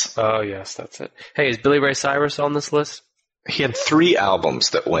Places. Oh, yes, that's it. Hey, is Billy Ray Cyrus on this list? He had 3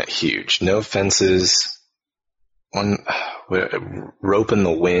 albums that went huge. No Fences, Rope in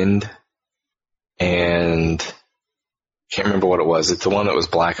the Wind, and... can't remember what it was. It's the one that was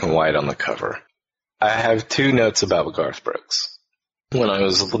black and white on the cover. I have 2 notes about Garth Brooks. When I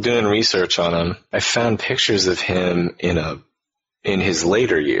was doing research on him, I found pictures of him in his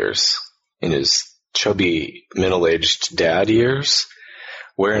later years, in his chubby middle-aged dad years,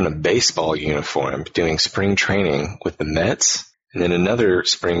 wearing a baseball uniform doing spring training with the Mets and then another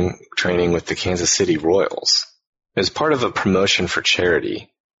spring training with the Kansas City Royals. It was part of a promotion for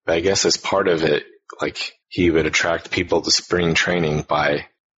charity, but I guess as part of it, like, he would attract people to spring training by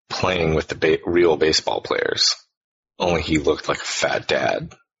playing with the real baseball players. Only he looked like a fat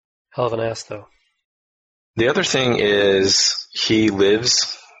dad. Hell of an ass, though. The other thing is he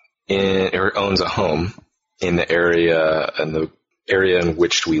lives or owns a home in the area in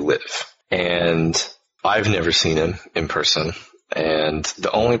which we live. And I've never seen him in person. And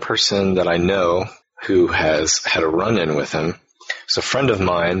the only person that I know who has had a run-in with him is a friend of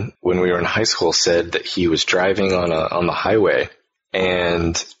mine when we were in high school said that he was driving on the highway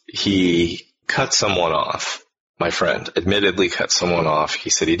and he cut someone off. My friend admittedly cut someone off. He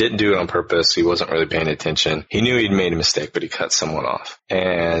said he didn't do it on purpose. He wasn't really paying attention. He knew he'd made a mistake, but he cut someone off.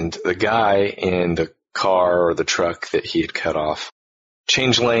 And the guy in the car or the truck that he had cut off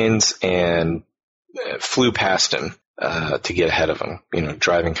changed lanes and flew past him to get ahead of him,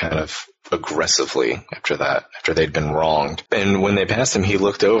 driving kind of aggressively after they'd been wronged. And when they passed him, he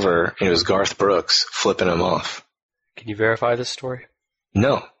looked over and it was Garth Brooks flipping him off. Can you verify this story?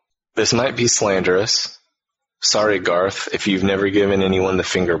 No. This might be slanderous. Sorry, Garth, if you've never given anyone the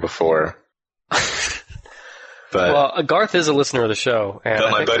finger before. Well, Garth is a listener of the show. And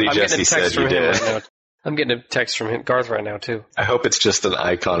but my buddy Jesse said you did. Right, I'm getting a text from Garth right now, too. I hope it's just an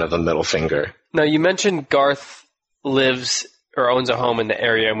icon of a middle finger. Now, you mentioned Garth lives or owns a home in the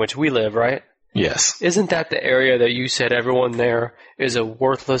area in which we live, right? Yes. Isn't that the area that you said everyone there is a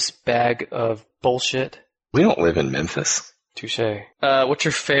worthless bag of bullshit? We don't live in Memphis. Touché. What's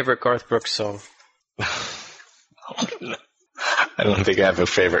your favorite Garth Brooks song? I don't think I have a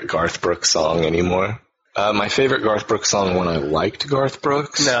favorite Garth Brooks song anymore. My favorite Garth Brooks song when I liked Garth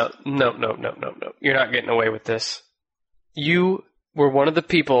Brooks? No. You're not getting away with this. You were one of the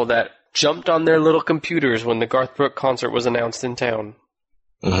people that jumped on their little computers when the Garth Brooks concert was announced in town.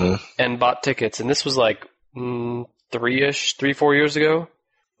 Mm-hmm. And bought tickets. And this was like 4 years ago?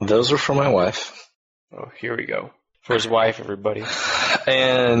 Those were for my wife. Oh, here we go. For his wife, everybody.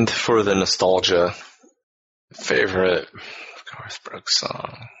 And for the nostalgia, favorite Garth Brooks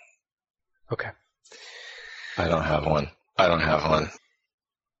song. Okay. I don't have one.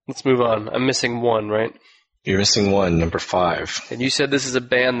 Let's move on. I'm missing one, right? You're missing one, number 5. And you said this is a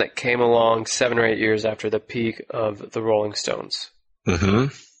band that came along 7 or 8 years after the peak of the Rolling Stones.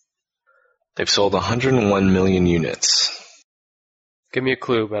 Mm-hmm. They've sold 101 million units. Give me a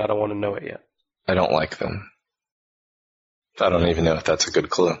clue, but I don't want to know it yet. I don't like them. I don't even know if that's a good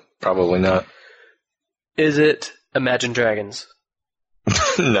clue. Probably not. Is it Imagine Dragons?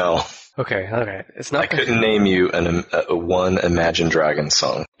 No. Okay. It's not. I couldn't name you one Imagine Dragons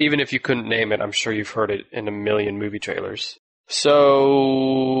song. Even if you couldn't name it, I'm sure you've heard it in a million movie trailers.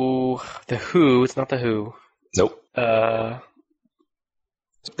 So, The Who, it's not The Who. Nope.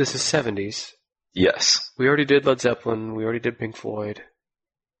 This is 70s. Yes. We already did Led Zeppelin. We already did Pink Floyd.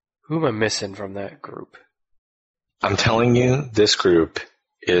 Who am I missing from that group? I'm telling you, this group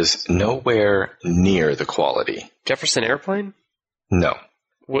is nowhere near the quality. Jefferson Airplane? No.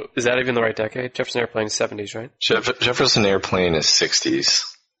 What, is that even the right decade? Jefferson Airplane is 70s, right? Jefferson Airplane is 60s.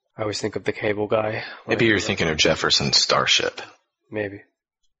 I always think of the Cable Guy. Maybe you're thinking of Jefferson Starship. Maybe.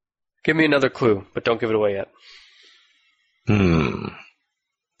 Give me another clue, but don't give it away yet.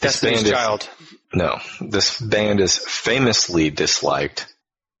 Destiny's Child. No. This band is famously disliked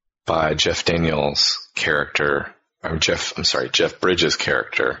by Jeff Daniels' character, Jeff Bridges'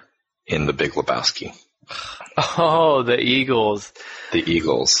 character in The Big Lebowski. Oh, the Eagles. The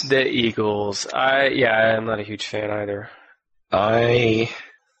Eagles. I'm not a huge fan either. I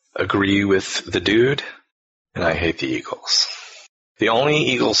agree with the dude, and I hate the Eagles. The only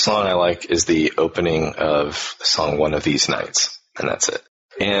Eagles song I like is the opening of the song One of These Nights, and that's it.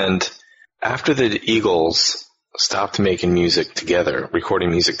 And after the Eagles stopped making music together, recording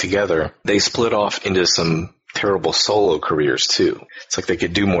music together, they split off into some terrible solo careers too. It's like they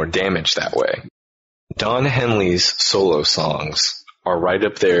could do more damage that way. Don Henley's solo songs are right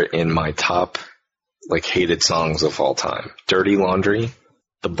up there in my top, hated songs of all time. Dirty Laundry,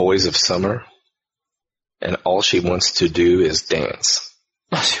 The Boys of Summer, and All She Wants to Do Is Dance.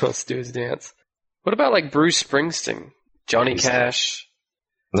 All She Wants to Do Is Dance. What about Bruce Springsteen? Johnny Cash?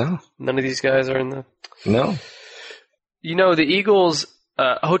 No. None of these guys are in the... No. The Eagles,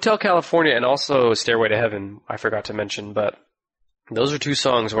 Hotel California and also Stairway to Heaven, I forgot to mention, but those are two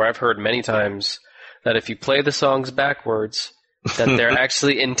songs where I've heard many times that if you play the songs backwards, that they're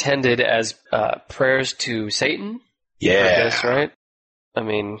actually intended as prayers to Satan. Yeah. I guess, right? I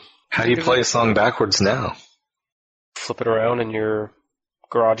mean... How do you play a song backwards now? Flip it around in your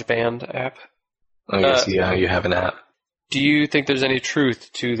GarageBand app. I guess, yeah, you have an app. Do you think there's any truth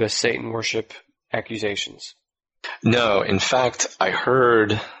to the Satan worship accusations? No, in fact, I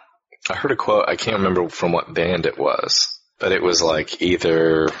heard a quote, I can't remember from what band it was, but it was like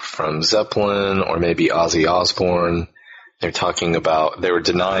either from Zeppelin or maybe Ozzy Osbourne. They were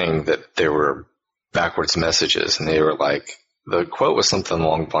denying that there were backwards messages, and they were like, the quote was something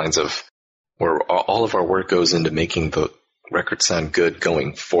along the lines of, where all of our work goes into making the record sound good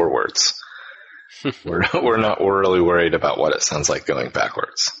going forwards. We're not really worried about what it sounds like going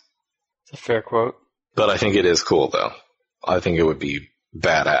backwards. It's a fair quote. But I think it is cool, though. I think it would be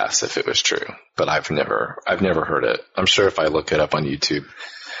badass if it was true. But I've never heard it. I'm sure if I look it up on YouTube,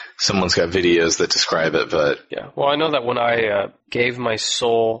 someone's got videos that describe it. But yeah, well, I know that when I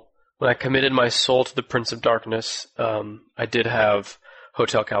when I committed my soul to the Prince of Darkness, I did have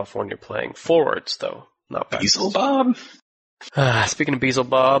Hotel California playing forwards, though, not backwards. Beelzebub. Speaking of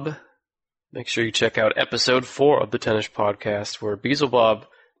Beelzebub, make sure you check out episode 4 of the Tennis Podcast, where Beelzebub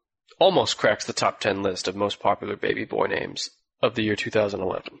almost cracks the top 10 list of most popular baby boy names of the year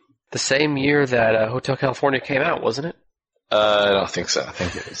 2011. The same year that Hotel California came out, wasn't it? I don't think so. I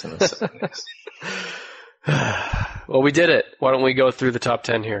think it was in the 70s. Well, we did it. Why don't we go through the top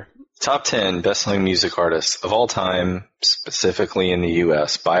 10 here? Top 10 best-selling music artists of all time, specifically in the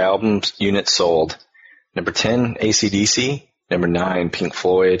U.S. by album units sold. Number 10, AC/DC. Number 9, Pink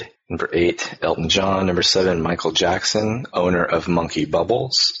Floyd. Number 8, Elton John. Number 7, Michael Jackson, owner of Monkey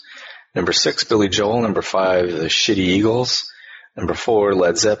Bubbles. Number 6, Billy Joel. Number 5, the Shitty Eagles. Number 4,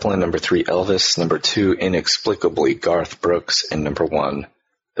 Led Zeppelin. Number 3, Elvis. Number 2, inexplicably, Garth Brooks. And number 1,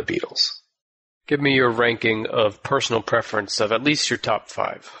 the Beatles. Give me your ranking of personal preference of at least your top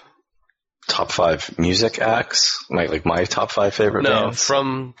 5. Top 5 music acts? Like my top 5 favorite bands?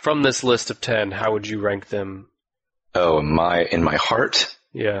 No, from this list of 10, how would you rank them? Oh, in my heart?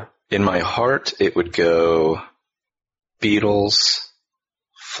 Yeah. In my heart, it would go Beatles,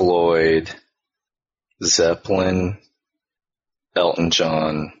 Floyd, Zeppelin, Elton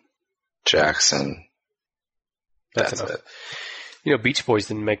John, Jackson. That's enough. it. You know, Beach Boys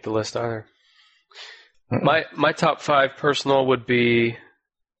didn't make the list either. My top 5 personal would be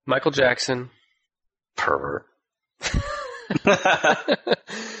Michael Jackson. Pervert.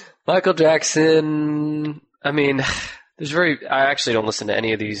 Michael Jackson. I mean, I actually don't listen to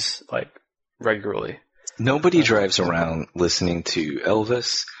any of these like regularly. Nobody drives around listening to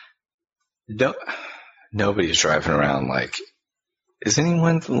Elvis. Nobody's driving around like, is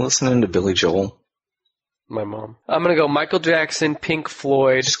anyone listening to Billy Joel? My mom. I'm going to go Michael Jackson, Pink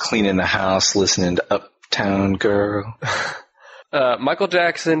Floyd. Just cleaning the house, listening to Uptown Girl. Michael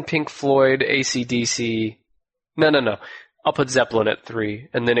Jackson, Pink Floyd, AC/DC. No. I'll put Zeppelin at 3,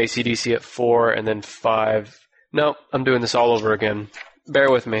 and then AC/DC at 4, and then 5. No, I'm doing this all over again.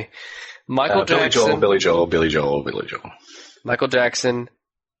 Bear with me. Michael Jackson. Billy Joel. Michael Jackson,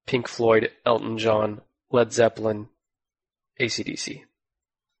 Pink Floyd, Elton John, Led Zeppelin, AC/DC.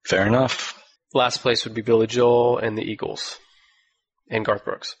 Fair enough. Last place would be Billy Joel and the Eagles, and Garth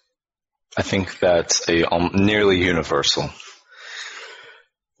Brooks. I think that's nearly universal.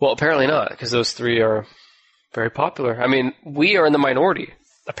 Well, apparently not, because those 3 are very popular. I mean, we are in the minority,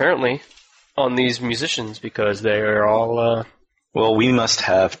 apparently, on these musicians, because they are all... Well, we must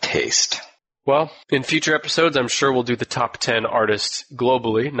have taste. Well, in future episodes, I'm sure we'll do the top 10 artists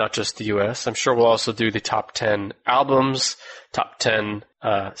globally, not just the U.S. I'm sure we'll also do the top 10 albums, top 10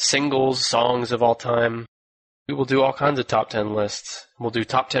 singles, songs of all time. We will do all kinds of top 10 lists. We'll do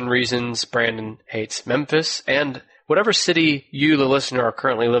top 10 reasons Brandon hates Memphis, and whatever city you, the listener, are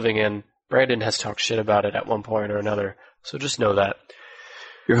currently living in, Brandon has talked shit about it at one point or another. So just know that.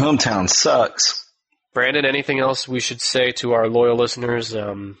 Your hometown sucks. Brandon, anything else we should say to our loyal listeners?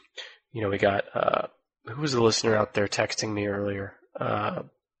 We got, who was the listener out there texting me earlier?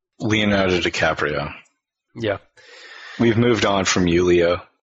 Leonardo DiCaprio. Yeah. We've moved on from you, Leo.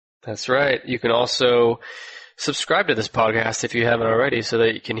 That's right. You can also subscribe to this podcast if you haven't already so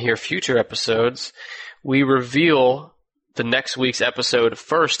that you can hear future episodes. We reveal the next week's episode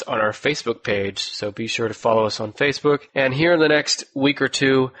first on our Facebook page, so be sure to follow us on Facebook. And here in the next week or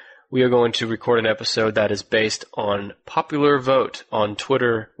two, we are going to record an episode that is based on popular vote on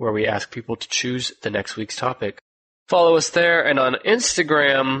Twitter, where we ask people to choose the next week's topic. Follow us there, and on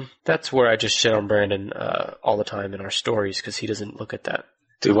Instagram, that's where I just shit on Brandon all the time in our stories, because he doesn't look at that.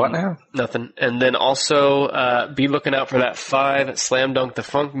 Do what now? Nothing. And then also be looking out for that 5 Slam Dunk the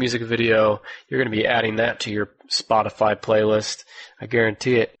Funk music video. You're going to be adding that to your Spotify playlist. I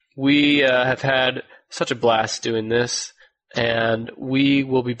guarantee it. We have had such a blast doing this, and we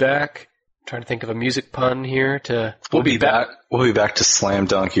will be back Trying to think of a music pun here to... We'll be back. We'll be back to Slam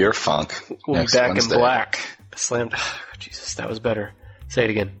Dunk Your Funk. We'll next be back Wednesday. in black. Slammed. Jesus, that was better. Say it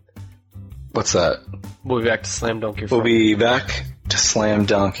again. What's that? We'll be back to Slam Dunk Your We'll Funk. be back to Slam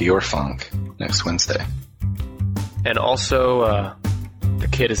Dunk Your Funk next Wednesday. And also, the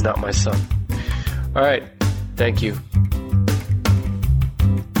kid is not my son. All right. Thank you.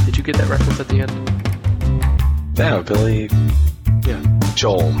 Did you get that reference at the end? Yeah, Billy. Yeah.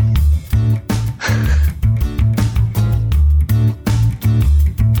 Joel.